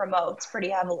Swift promotes pretty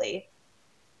heavily?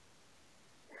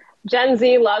 Gen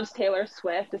Z loves Taylor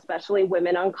Swift, especially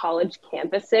women on college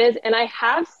campuses. And I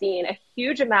have seen a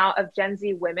huge amount of Gen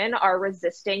Z women are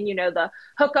resisting, you know, the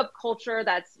hookup culture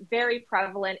that's very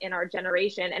prevalent in our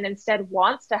generation, and instead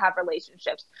wants to have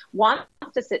relationships, wants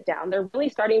to sit down. They're really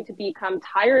starting to become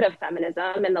tired of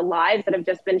feminism and the lies that have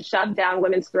just been shoved down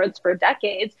women's throats for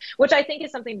decades, which I think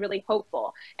is something really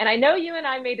hopeful. And I know you and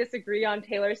I may disagree on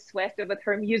Taylor Swift with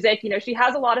her music. You know, she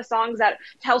has a lot of songs that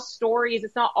tell stories.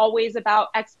 It's not always about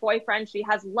exploitation boyfriend. She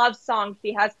has love songs.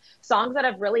 She has songs that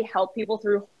have really helped people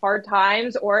through hard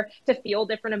times or to feel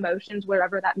different emotions,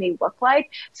 wherever that may look like.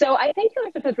 So I think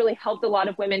Taylor Swift has really helped a lot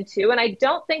of women too. And I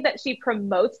don't think that she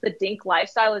promotes the dink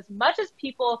lifestyle as much as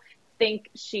people think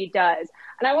she does.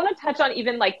 And I want to touch on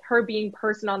even like her being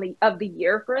person of the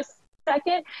year for a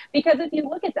second, because if you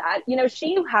look at that,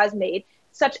 she has made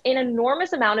such an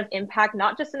enormous amount of impact,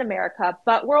 not just in America,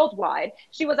 but worldwide.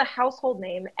 She was a household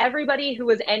name. Everybody who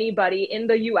was anybody in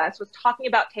the US was talking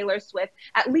about Taylor Swift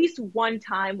at least one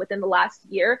time within the last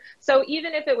year. So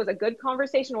even if it was a good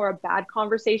conversation or a bad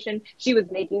conversation, she was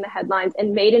making the headlines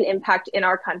and made an impact in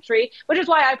our country, which is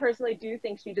why I personally do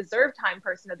think she deserved Time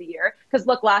Person of the Year. Because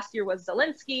look, last year was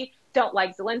Zelensky. Don't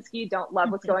like Zelensky, don't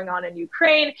love what's going on in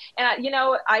Ukraine. And,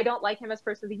 I don't like him as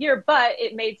Person of the Year, but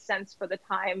it made sense for the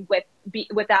time with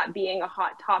that being a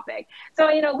hot topic. So,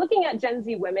 looking at Gen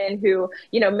Z women who,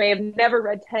 may have never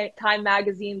read Time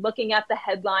magazine, looking at the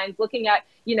headlines, looking at,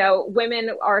 women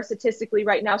are statistically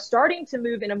right now starting to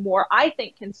move in a more, I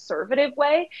think, conservative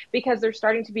way, because they're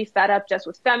starting to be fed up just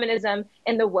with feminism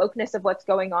and the wokeness of what's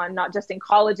going on, not just in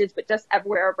colleges, but just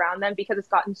everywhere around them, because it's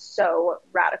gotten so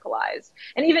radicalized.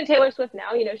 And even Taylor Swift now,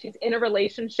 she's in a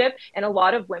relationship, and a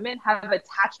lot of women have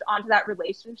attached onto that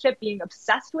relationship, being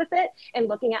obsessed with it and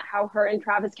looking at how her and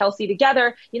Travis Kelce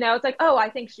together, it's like, oh, I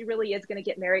think she really is going to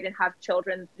get married and have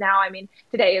children now. I mean,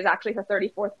 today is actually her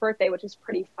 34th birthday, which is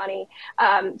pretty funny.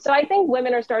 So I think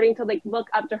women are starting to look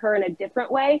up to her in a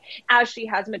different way as she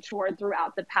has matured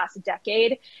throughout the past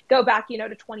decade. Go back, to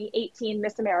 2018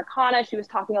 Miss Americana. She was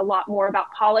talking a lot more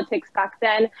about politics back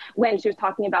then, when she was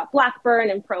talking about Blackburn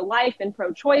and pro-life and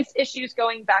pro-choice issues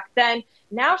going back then.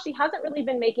 Now she hasn't really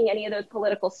been making any of those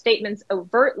political statements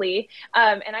overtly.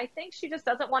 And I think she just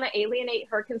doesn't want to alienate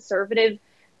her conservative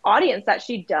audience that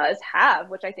she does have,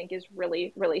 which I think is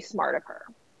really, really smart of her.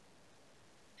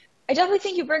 I definitely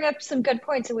think you bring up some good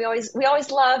points, and we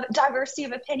always love diversity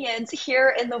of opinions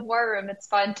here in the War Room. It's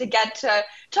fun to get to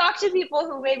talk to people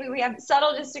who maybe we have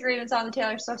subtle disagreements on the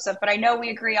Taylor Swift stuff, but I know we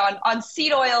agree on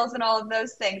seed oils and all of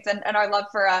those things, and our love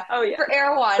for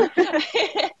Air One.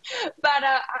 But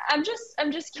I'm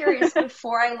just curious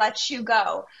before I let you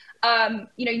go.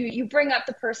 You bring up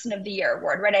the Person of the Year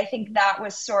award, right? I think that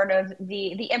was sort of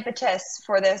the impetus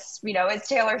for this, is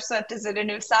Taylor Swift, is it a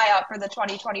new psyop for the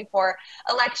 2024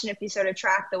 election, if you sort of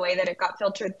track the way that it got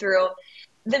filtered through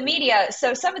the media.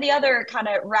 So some of the other kind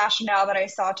of rationale that I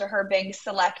saw to her being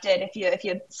selected, if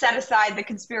you set aside the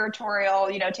conspiratorial,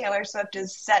 Taylor Swift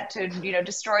is set to,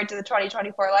 destroyed to the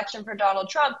 2024 election for Donald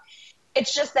Trump,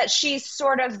 it's just that she's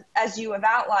sort of, as you have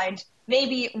outlined,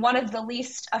 maybe one of the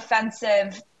least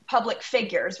offensive public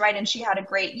figures, right? And she had a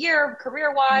great year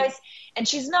career-wise, and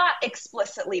she's not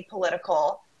explicitly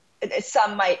political, as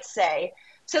some might say.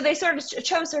 So they sort of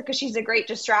chose her because she's a great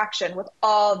distraction with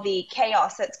all the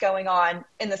chaos that's going on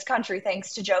in this country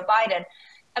thanks to Joe Biden.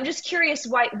 I'm just curious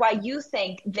why you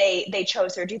think they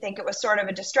chose her. Do you think it was sort of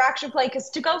a distraction play? Because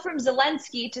to go from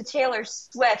Zelensky to Taylor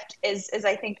Swift is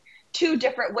I think, two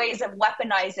different ways of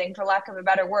weaponizing, for lack of a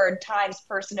better word, Time's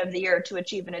Person of the Year to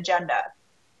achieve an agenda.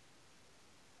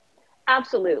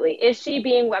 Absolutely. Is she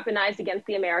being weaponized against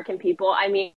the American people? I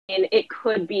mean, it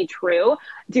could be true.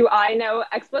 Do I know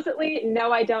explicitly?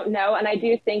 No, I don't know. And I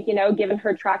do think, given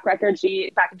her track record, she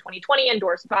back in 2020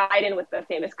 endorsed Biden with the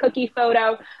famous cookie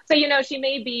photo. So, she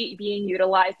may be being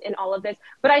utilized in all of this.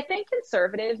 But I think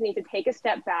conservatives need to take a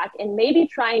step back and maybe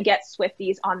try and get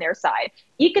Swifties on their side.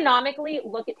 Economically,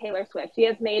 look at Taylor Swift. She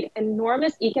has made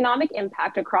enormous economic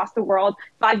impact across the world,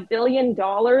 $5 billion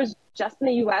just in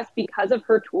the US because of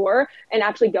her tour and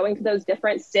actually going to those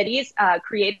different cities,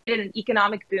 created an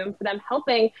economic boom for them,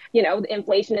 helping, the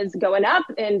inflation is going up,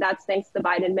 and that's thanks to the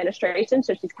Biden administration.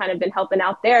 So she's kind of been helping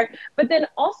out there. But then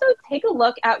also take a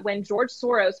look at when George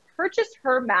Soros purchased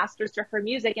her masters to her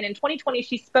music. And in 2020,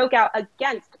 she spoke out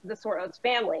against the Soros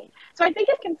family. So I think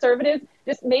if conservatives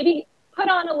just maybe put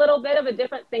on a little bit of a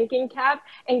different thinking cap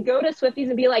and go to Swifties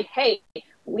and be like, hey,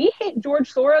 we hate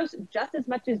George Soros just as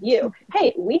much as you.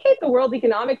 Hey, we hate the World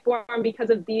Economic Forum because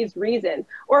of these reasons.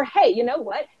 Or, hey, you know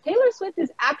what? Taylor Swift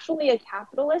is actually a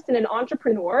capitalist and an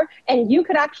entrepreneur, and you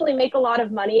could actually make a lot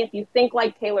of money if you think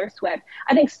like Taylor Swift.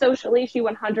 I think socially, she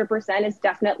 100% is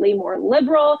definitely more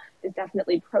liberal, is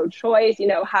definitely pro-choice,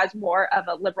 has more of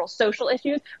a liberal social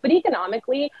issues. But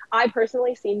economically, I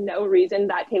personally see no reason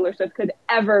that Taylor Swift could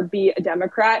ever be a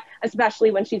Democrat, especially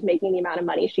when she's making the amount of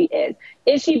money she is.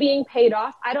 Is she being paid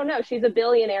off? I don't know. She's a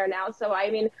billionaire now. So, I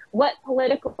mean, what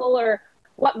political or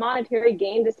what monetary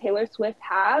gain does Taylor Swift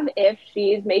have if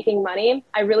she's making money?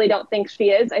 I really don't think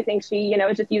she is. I think she,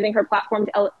 is just using her platform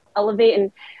to elevate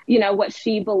and, what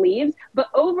she believes. But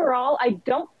overall, I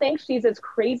don't think she's as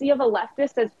crazy of a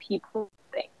leftist as people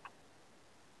think.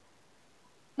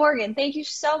 Morgan, thank you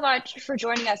so much for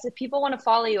joining us. If people want to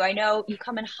follow you, I know you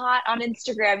come in hot on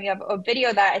Instagram. You have a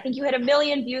video that I think you hit 1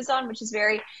 million views on, which is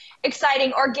very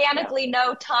exciting. Organically,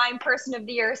 no Time Person of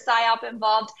the Year PSYOP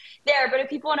involved there. But if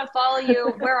people want to follow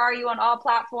you, where are you on all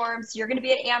platforms? You're going to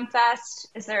be at AmFest.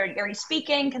 Are you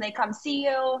speaking? Can they come see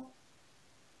you?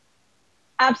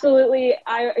 Absolutely.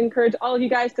 I encourage all of you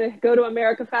guys to go to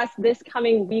America Fest this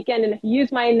coming weekend. And if you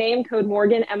use my name, code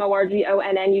Morgan,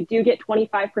 MORGONN, you do get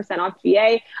 25% off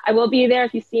GA. I will be there.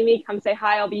 If you see me, come say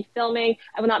hi. I'll be filming.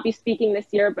 I will not be speaking this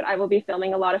year, but I will be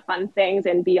filming a lot of fun things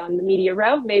and be on the media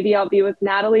row. Maybe I'll be with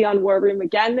Natalie on WaRoom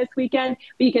again this weekend.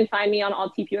 But you can find me on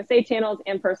all TPUSA channels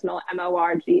and personal,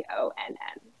 MORGONN.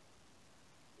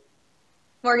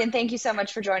 Morgan, thank you so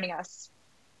much for joining us.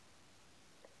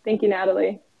 Thank you,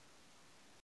 Natalie.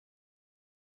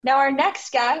 Now, our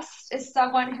next guest is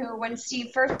someone who, when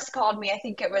Steve first called me, I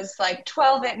think it was like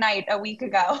 12 at night a week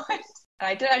ago. And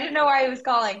I didn't know why he was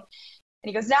calling. And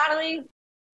he goes, Natalie,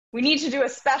 we need to do a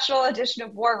special edition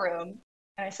of WaRoom.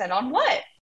 And I said, on what?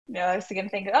 I was going to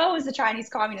think, oh, is the Chinese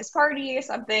Communist Party,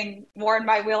 something more in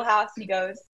my wheelhouse? And he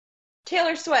goes,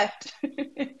 Taylor Swift.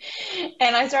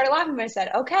 And I started laughing, but I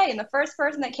said, okay. And the first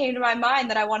person that came to my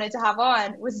mind that I wanted to have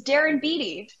on was Darren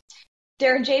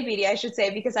J. Beatty, I should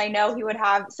say, because I know he would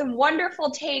have some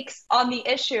wonderful takes on the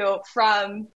issue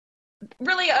from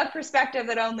really a perspective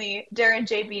that only Darren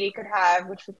J. Beatty could have,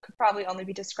 which could probably only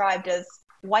be described as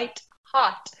white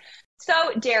hot.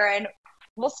 So, Darren,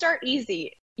 we'll start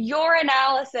easy. Your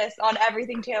analysis on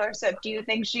everything Taylor Swift. Do you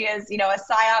think she is, a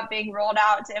PSYOP being rolled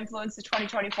out to influence the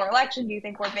 2024 election? Do you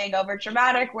think we're being over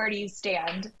dramatic? Where do you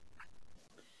stand?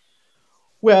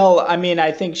 Well,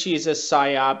 I think she's a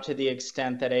PSYOP to the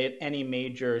extent that any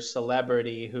major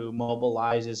celebrity who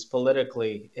mobilizes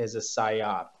politically is a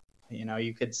PSYOP.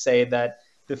 You could say that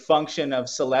the function of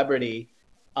celebrity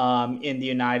in the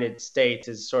United States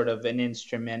is sort of an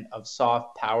instrument of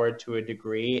soft power to a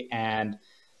degree, and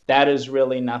that is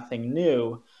really nothing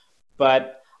new.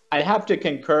 But I have to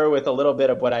concur with a little bit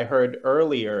of what I heard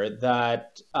earlier,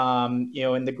 that,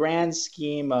 in the grand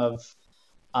scheme of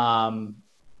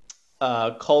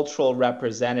cultural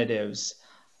representatives,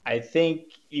 I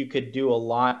think you could do a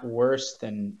lot worse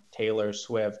than Taylor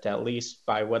Swift, at least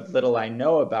by what little I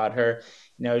know about her.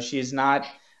 She's not,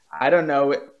 I don't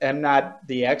know, I'm not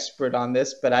the expert on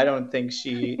this, but I don't think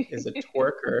she is a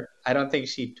twerker. I don't think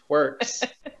she twerks.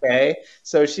 Okay.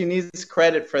 So she needs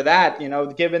credit for that,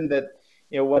 given that,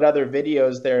 what other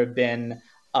videos there have been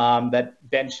that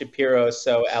Ben Shapiro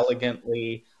so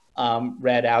elegantly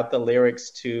read out the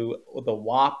lyrics to the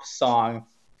WAP song,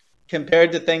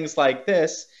 compared to things like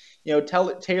this.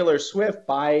 Taylor Swift,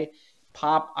 by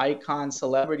pop icon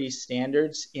celebrity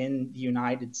standards in the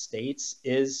United States,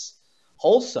 is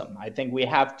wholesome. I think we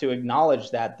have to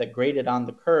acknowledge that graded on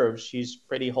the curve, she's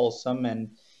pretty wholesome and,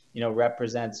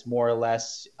 represents more or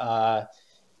less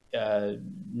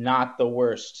not the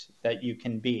worst that you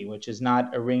can be, which is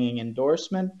not a ringing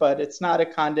endorsement, but it's not a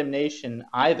condemnation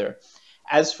either.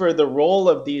 As for the role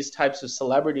of these types of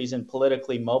celebrities in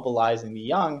politically mobilizing the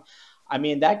young,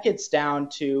 that gets down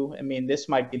to, this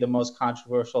might be the most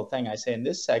controversial thing I say in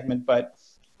this segment, but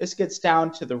this gets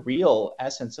down to the real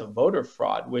essence of voter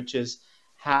fraud, which is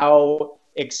how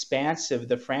expansive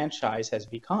the franchise has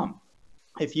become.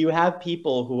 If you have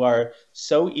people who are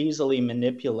so easily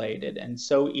manipulated and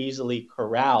so easily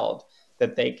corralled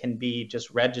that they can be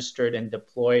just registered and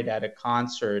deployed at a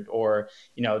concert, or,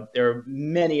 there are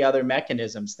many other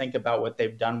mechanisms. Think about what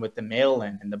they've done with the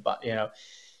mail-in and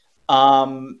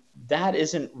that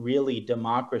isn't really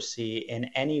democracy in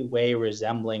any way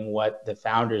resembling what the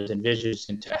founders envisioned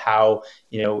into how,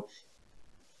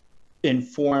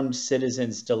 informed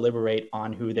citizens deliberate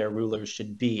on who their rulers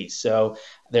should be. So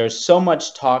there's so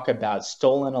much talk about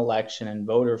stolen election and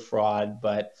voter fraud,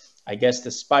 but I guess the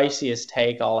spiciest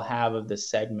take I'll have of this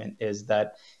segment is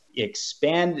that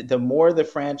the more the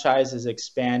franchise is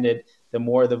expanded, the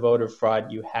more the voter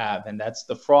fraud you have. And that's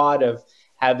the fraud of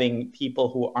having people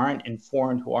who aren't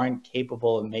informed, who aren't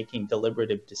capable of making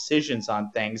deliberative decisions on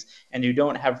things, and who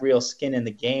don't have real skin in the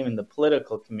game in the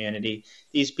political community.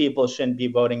 These people shouldn't be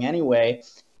voting anyway.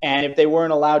 And if they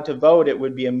weren't allowed to vote, it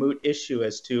would be a moot issue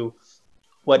as to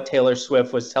what Taylor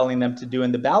Swift was telling them to do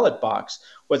in the ballot box.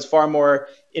 What's far more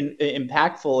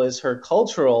impactful is her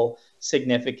cultural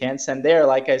significance. And there,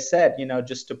 like I said,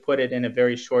 just to put it in a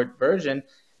very short version,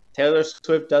 Taylor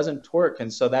Swift doesn't twerk,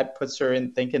 and so that puts her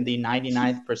in, thinking, the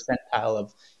 99th percentile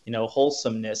of,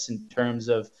 wholesomeness in terms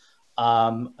of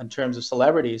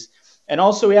celebrities. And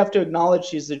also, we have to acknowledge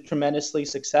she's tremendously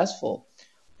successful.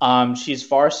 She's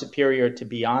far superior to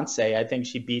Beyonce. I think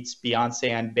she beats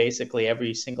Beyonce on basically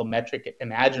every single metric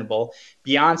imaginable.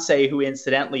 Beyonce, who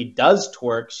incidentally does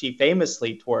twerk, she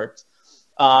famously twerked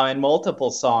in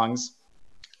multiple songs.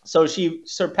 So she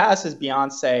surpasses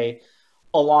Beyonce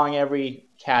along every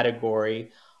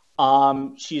category.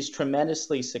 She's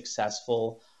tremendously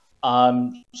successful.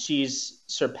 She's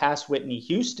surpassed Whitney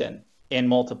Houston in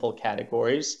multiple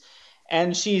categories.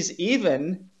 And she's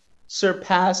even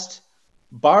surpassed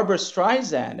Barbra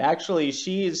Streisand. Actually,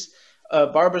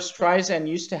 Barbra Streisand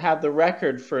used to have the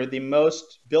record for the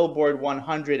most Billboard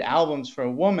 100 albums for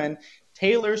a woman.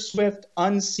 Taylor Swift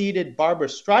unseated Barbra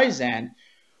Streisand,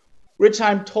 which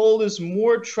I'm told is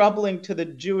more troubling to the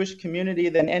Jewish community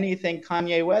than anything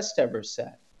Kanye West ever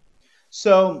said.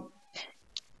 So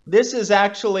this is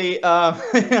actually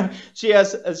she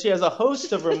has a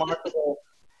host of remarkable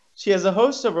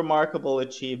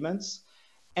achievements,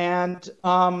 and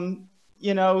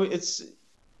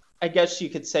I guess you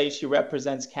could say she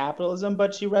represents capitalism,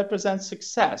 but she represents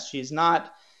success. She's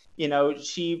not,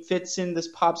 she fits in this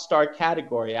pop star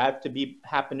category. I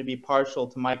happen to be partial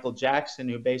to Michael Jackson,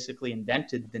 who basically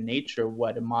invented the nature of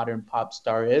what a modern pop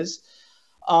star is.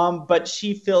 But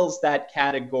she fills that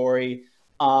category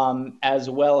as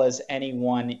well as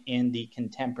anyone in the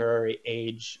contemporary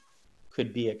age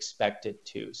could be expected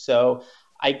to. So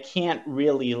I can't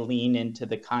really lean into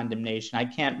the condemnation. I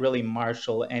can't really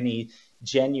marshal any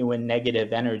genuine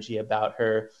negative energy about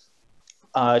her.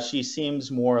 She seems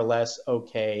more or less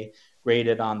okay,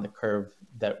 graded on the curve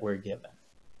that we're given.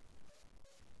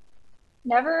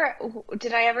 Never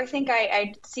did I ever think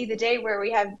I'd see the day where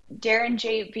we have Darren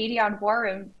J. Beatty on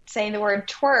WaRoom saying the word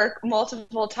twerk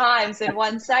multiple times in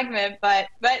one segment, but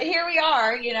here we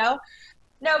are,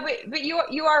 No, but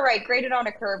you are right. Graded on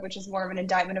a curve, which is more of an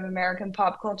indictment of American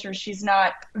pop culture. She's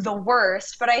not the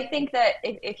worst, but I think that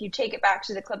if you take it back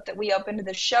to the clip that we opened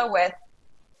the show with,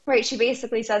 right, she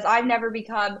basically says, I've never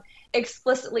become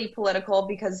explicitly political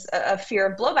because of fear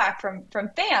of blowback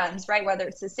from fans, right? Whether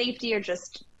it's the safety or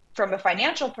just from a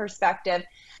financial perspective.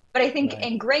 But I think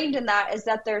ingrained in that is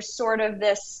that there's sort of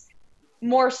this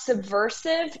more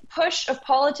subversive push of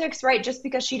politics, right? Just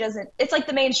because she doesn't, it's like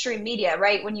the mainstream media,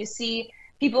 right? When you see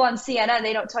people on CNN,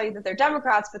 they don't tell you that they're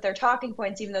Democrats, but their talking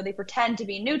points, even though they pretend to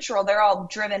be neutral, they're all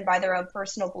driven by their own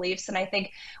personal beliefs. And I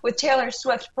think with Taylor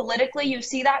Swift, politically, you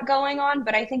see that going on,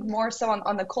 but I think more so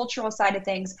on the cultural side of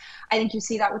things, I think you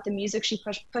see that with the music she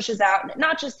pushes out,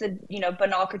 not just the,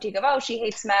 banal critique of, oh, she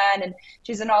hates men and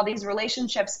she's in all these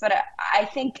relationships, but I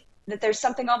think that there's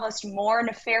something almost more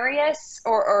nefarious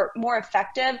or more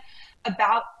effective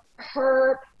about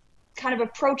her kind of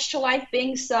approach to life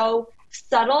being so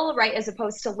subtle, right? As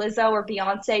opposed to Lizzo or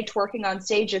Beyonce twerking on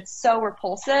stage. It's so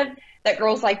repulsive that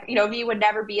girls like, me would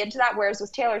never be into that. Whereas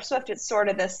with Taylor Swift, it's sort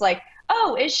of this like,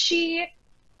 oh, is she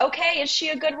okay? Is she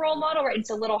a good role model? Right? It's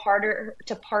a little harder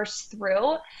to parse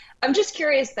through. I'm just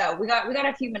curious though. We got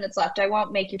a few minutes left. I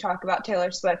won't make you talk about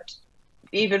Taylor Swift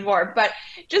even more, but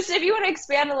just if you want to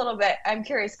expand a little bit, I'm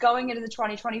curious, going into the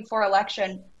 2024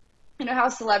 election, how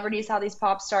celebrities, how these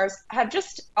pop stars have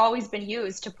just always been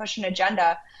used to push an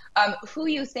agenda. Who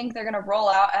you think they're going to roll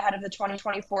out ahead of the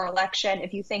 2024 election,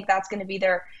 if you think that's going to be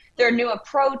their new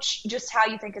approach, just how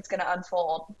you think it's going to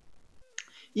unfold?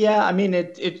 Yeah, I mean,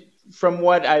 it from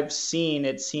what I've seen,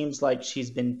 it seems like she's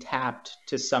been tapped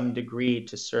to some degree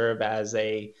to serve as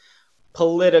a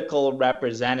political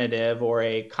representative or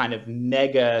a kind of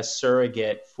mega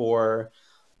surrogate for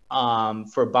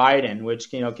Biden,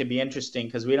 which could be interesting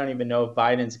because we don't even know if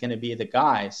Biden's going to be the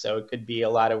guy, so it could be a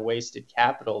lot of wasted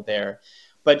capital there.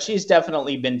 But she's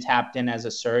definitely been tapped in as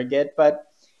a surrogate. But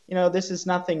this is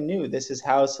nothing new. This is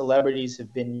how celebrities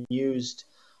have been used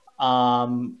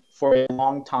for a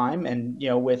long time, and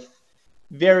with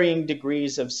varying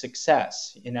degrees of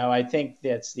success. I think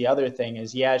that's the other thing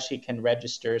is, she can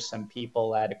register some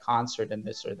people at a concert and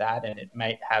this or that, and it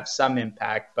might have some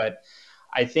impact, but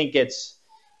I think it's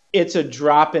a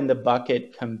drop in the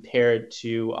bucket compared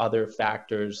to other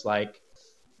factors like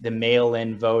the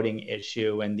mail-in voting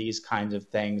issue and these kinds of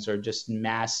things, or just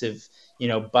massive,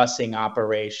 busing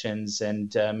operations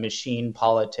and machine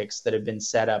politics that have been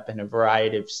set up in a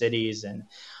variety of cities. And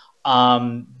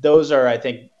those are, I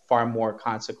think, far more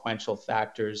consequential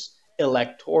factors,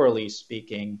 electorally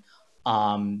speaking,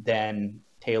 than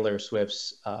Taylor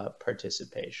Swift's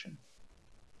participation.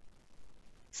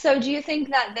 So do you think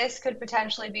that this could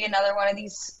potentially be another one of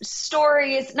these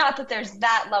stories? Not that there's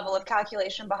that level of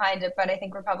calculation behind it, but I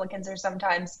think Republicans are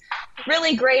sometimes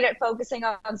really great at focusing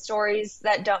on stories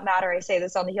that don't matter. I say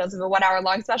this on the heels of a 1 hour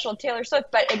long special of Taylor Swift,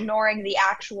 but ignoring the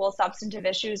actual substantive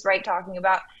issues, right? Talking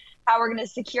about how we're going to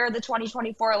secure the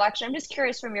 2024 election. I'm just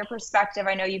curious from your perspective.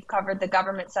 I know you've covered the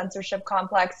government censorship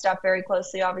complex stuff very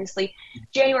closely, obviously,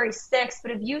 January 6th,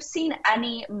 but have you seen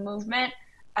any movement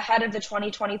ahead of the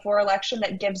 2024 election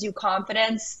that gives you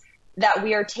confidence that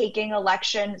we are taking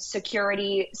election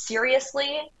security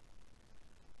seriously?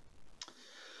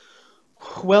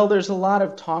 Well, there's a lot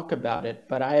of talk about it,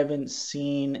 but I haven't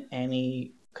seen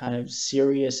any kind of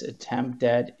serious attempt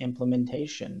at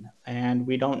implementation. And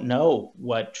we don't know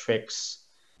what tricks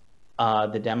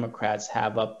the Democrats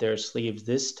have up their sleeves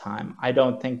this time. I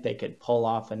don't think they could pull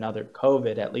off another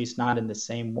COVID, at least not in the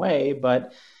same way,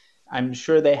 but I'm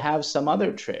sure they have some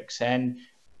other tricks. And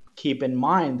keep in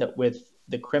mind that with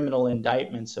the criminal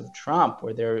indictments of Trump,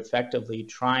 where they're effectively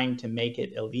trying to make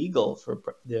it illegal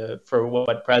for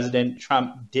what President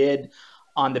Trump did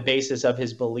on the basis of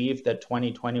his belief that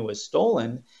 2020 was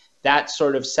stolen, that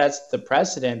sort of sets the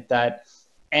precedent that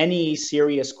any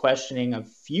serious questioning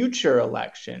of future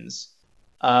elections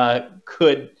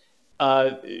could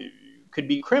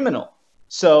be criminal.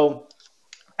 So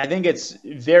I think it's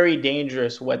very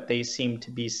dangerous what they seem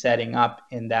to be setting up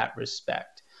in that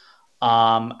respect.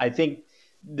 I think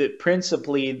that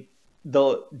principally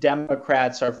the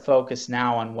Democrats are focused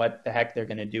now on what the heck they're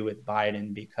going to do with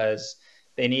Biden, because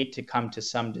they need to come to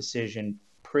some decision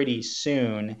pretty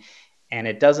soon. And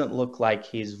it doesn't look like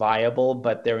he's viable,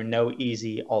 but there are no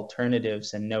easy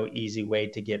alternatives and no easy way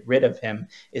to get rid of him,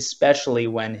 especially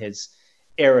when his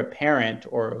heir apparent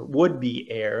or would-be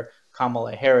heir,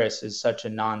 Kamala Harris, is such a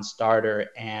non-starter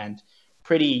and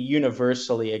pretty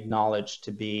universally acknowledged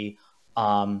to be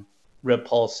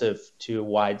repulsive to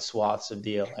wide swaths of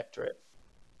the electorate.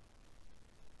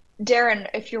 Darren,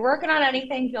 if you're working on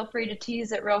anything, feel free to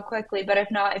tease it real quickly. But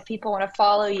if not, if people want to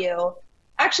follow you,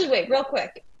 actually, wait, real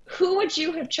quick. Who would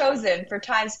you have chosen for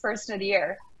Times Person of the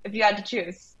Year if you had to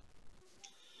choose?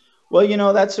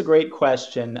 Well, that's a great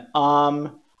question.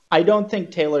 I don't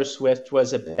think Taylor Swift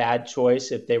was a bad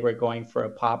choice if they were going for a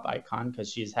pop icon,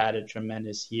 because she's had a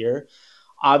tremendous year.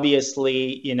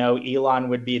 Obviously, Elon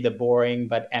would be the boring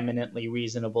but eminently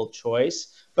reasonable choice.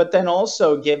 But then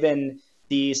also, given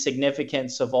the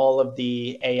significance of all of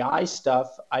the AI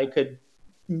stuff, I could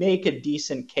make a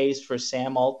decent case for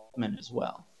Sam Altman as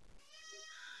well.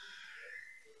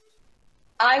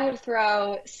 I would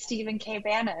throw Stephen K.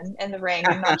 Bannon in the ring,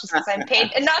 and not just because I'm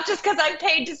paid, and not just because I'm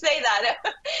paid to say that.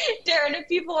 Darren, if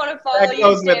people want to follow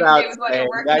you, stay up with what you're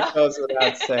working on. That goes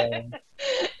without saying.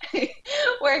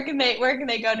 Where can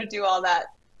they go to do all that?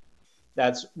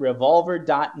 That's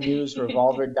revolver.news,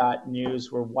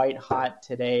 revolver.news. We're white hot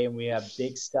today, and we have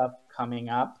big stuff coming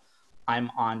up.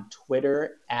 I'm on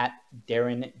Twitter at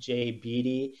Darren J.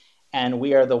 Beatty, and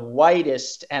we are the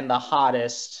whitest and the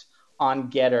hottest on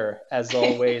Getter, as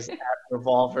always, at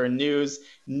Revolver News.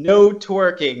 No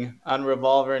twerking on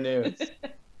Revolver News.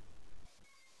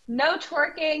 No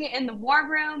twerking in the War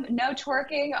Room, no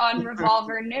twerking on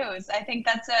Revolver News. I think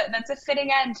that's a fitting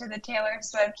end to the Taylor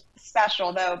Swift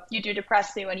special, though you do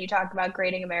depress me when you talk about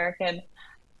grading American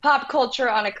pop culture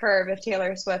on a curve. If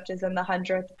Taylor Swift is in the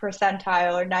 100th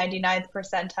percentile or 99th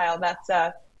percentile, that's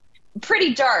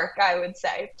pretty dark, I would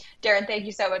say. Darren, thank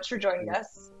you so much for joining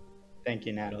us. Thank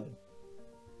you, Natalie.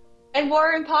 And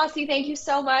Warren Posse, thank you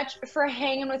so much for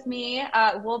hanging with me.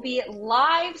 We'll be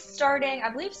live starting, I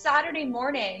believe, Saturday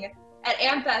morning at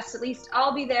AmFest. At least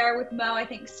I'll be there with Mo. I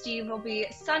think Steve will be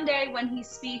Sunday when he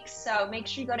speaks. So make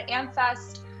sure you go to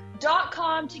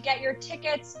amfest.com to get your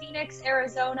tickets. Phoenix,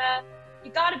 Arizona.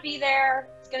 You got to be there.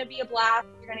 It's going to be a blast.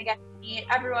 You're going to get to meet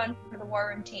everyone from the War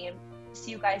Room team.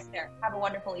 See you guys there. Have a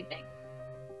wonderful evening.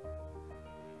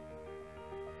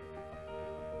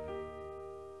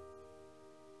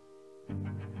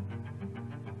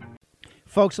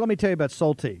 Folks, let me tell you about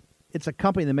Solti. It's a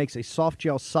company that makes a soft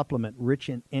gel supplement rich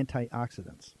in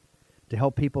antioxidants to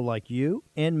help people like you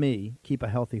and me keep a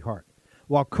healthy heart.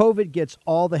 While COVID gets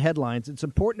all the headlines, it's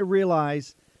important to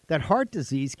realize that heart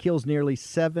disease kills nearly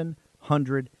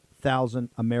 700,000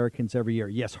 Americans every year.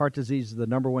 Yes, heart disease is the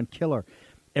number one killer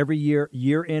every year,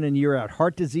 year in and year out.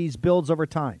 Heart disease builds over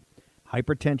time.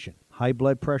 Hypertension, high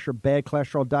blood pressure, bad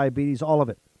cholesterol, diabetes, all of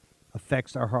it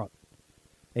affects our heart.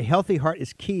 A healthy heart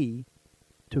is key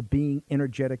to being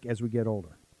energetic as we get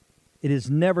older. It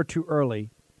is never too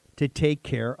early to take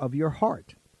care of your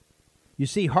heart. You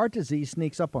see, heart disease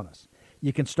sneaks up on us.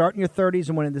 You can start in your 30s,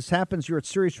 and when this happens, you're at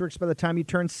serious risk by the time you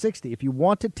turn 60. If you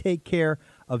want to take care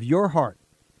of your heart,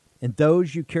 and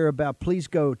those you care about, please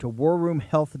go to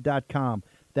warroomhealth.com.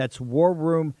 That's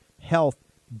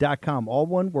warroomhealth.com. All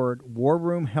one word,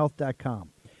 warroomhealth.com.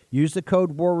 Use the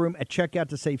code WARROOM at checkout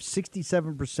to save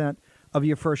 67% of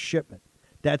your first shipment.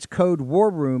 That's code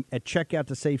WARROOM at checkout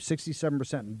to save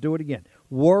 67%. And do it again.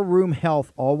 WaRoom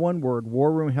Health, all one word,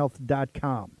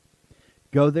 warroomhealth.com.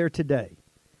 Go there today.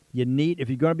 If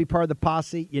you're going to be part of the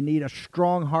posse, you need a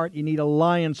strong heart. You need a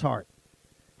lion's heart.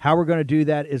 How we're going to do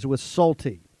that is with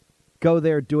Salty. Go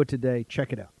there, do it today.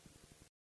 Check it out.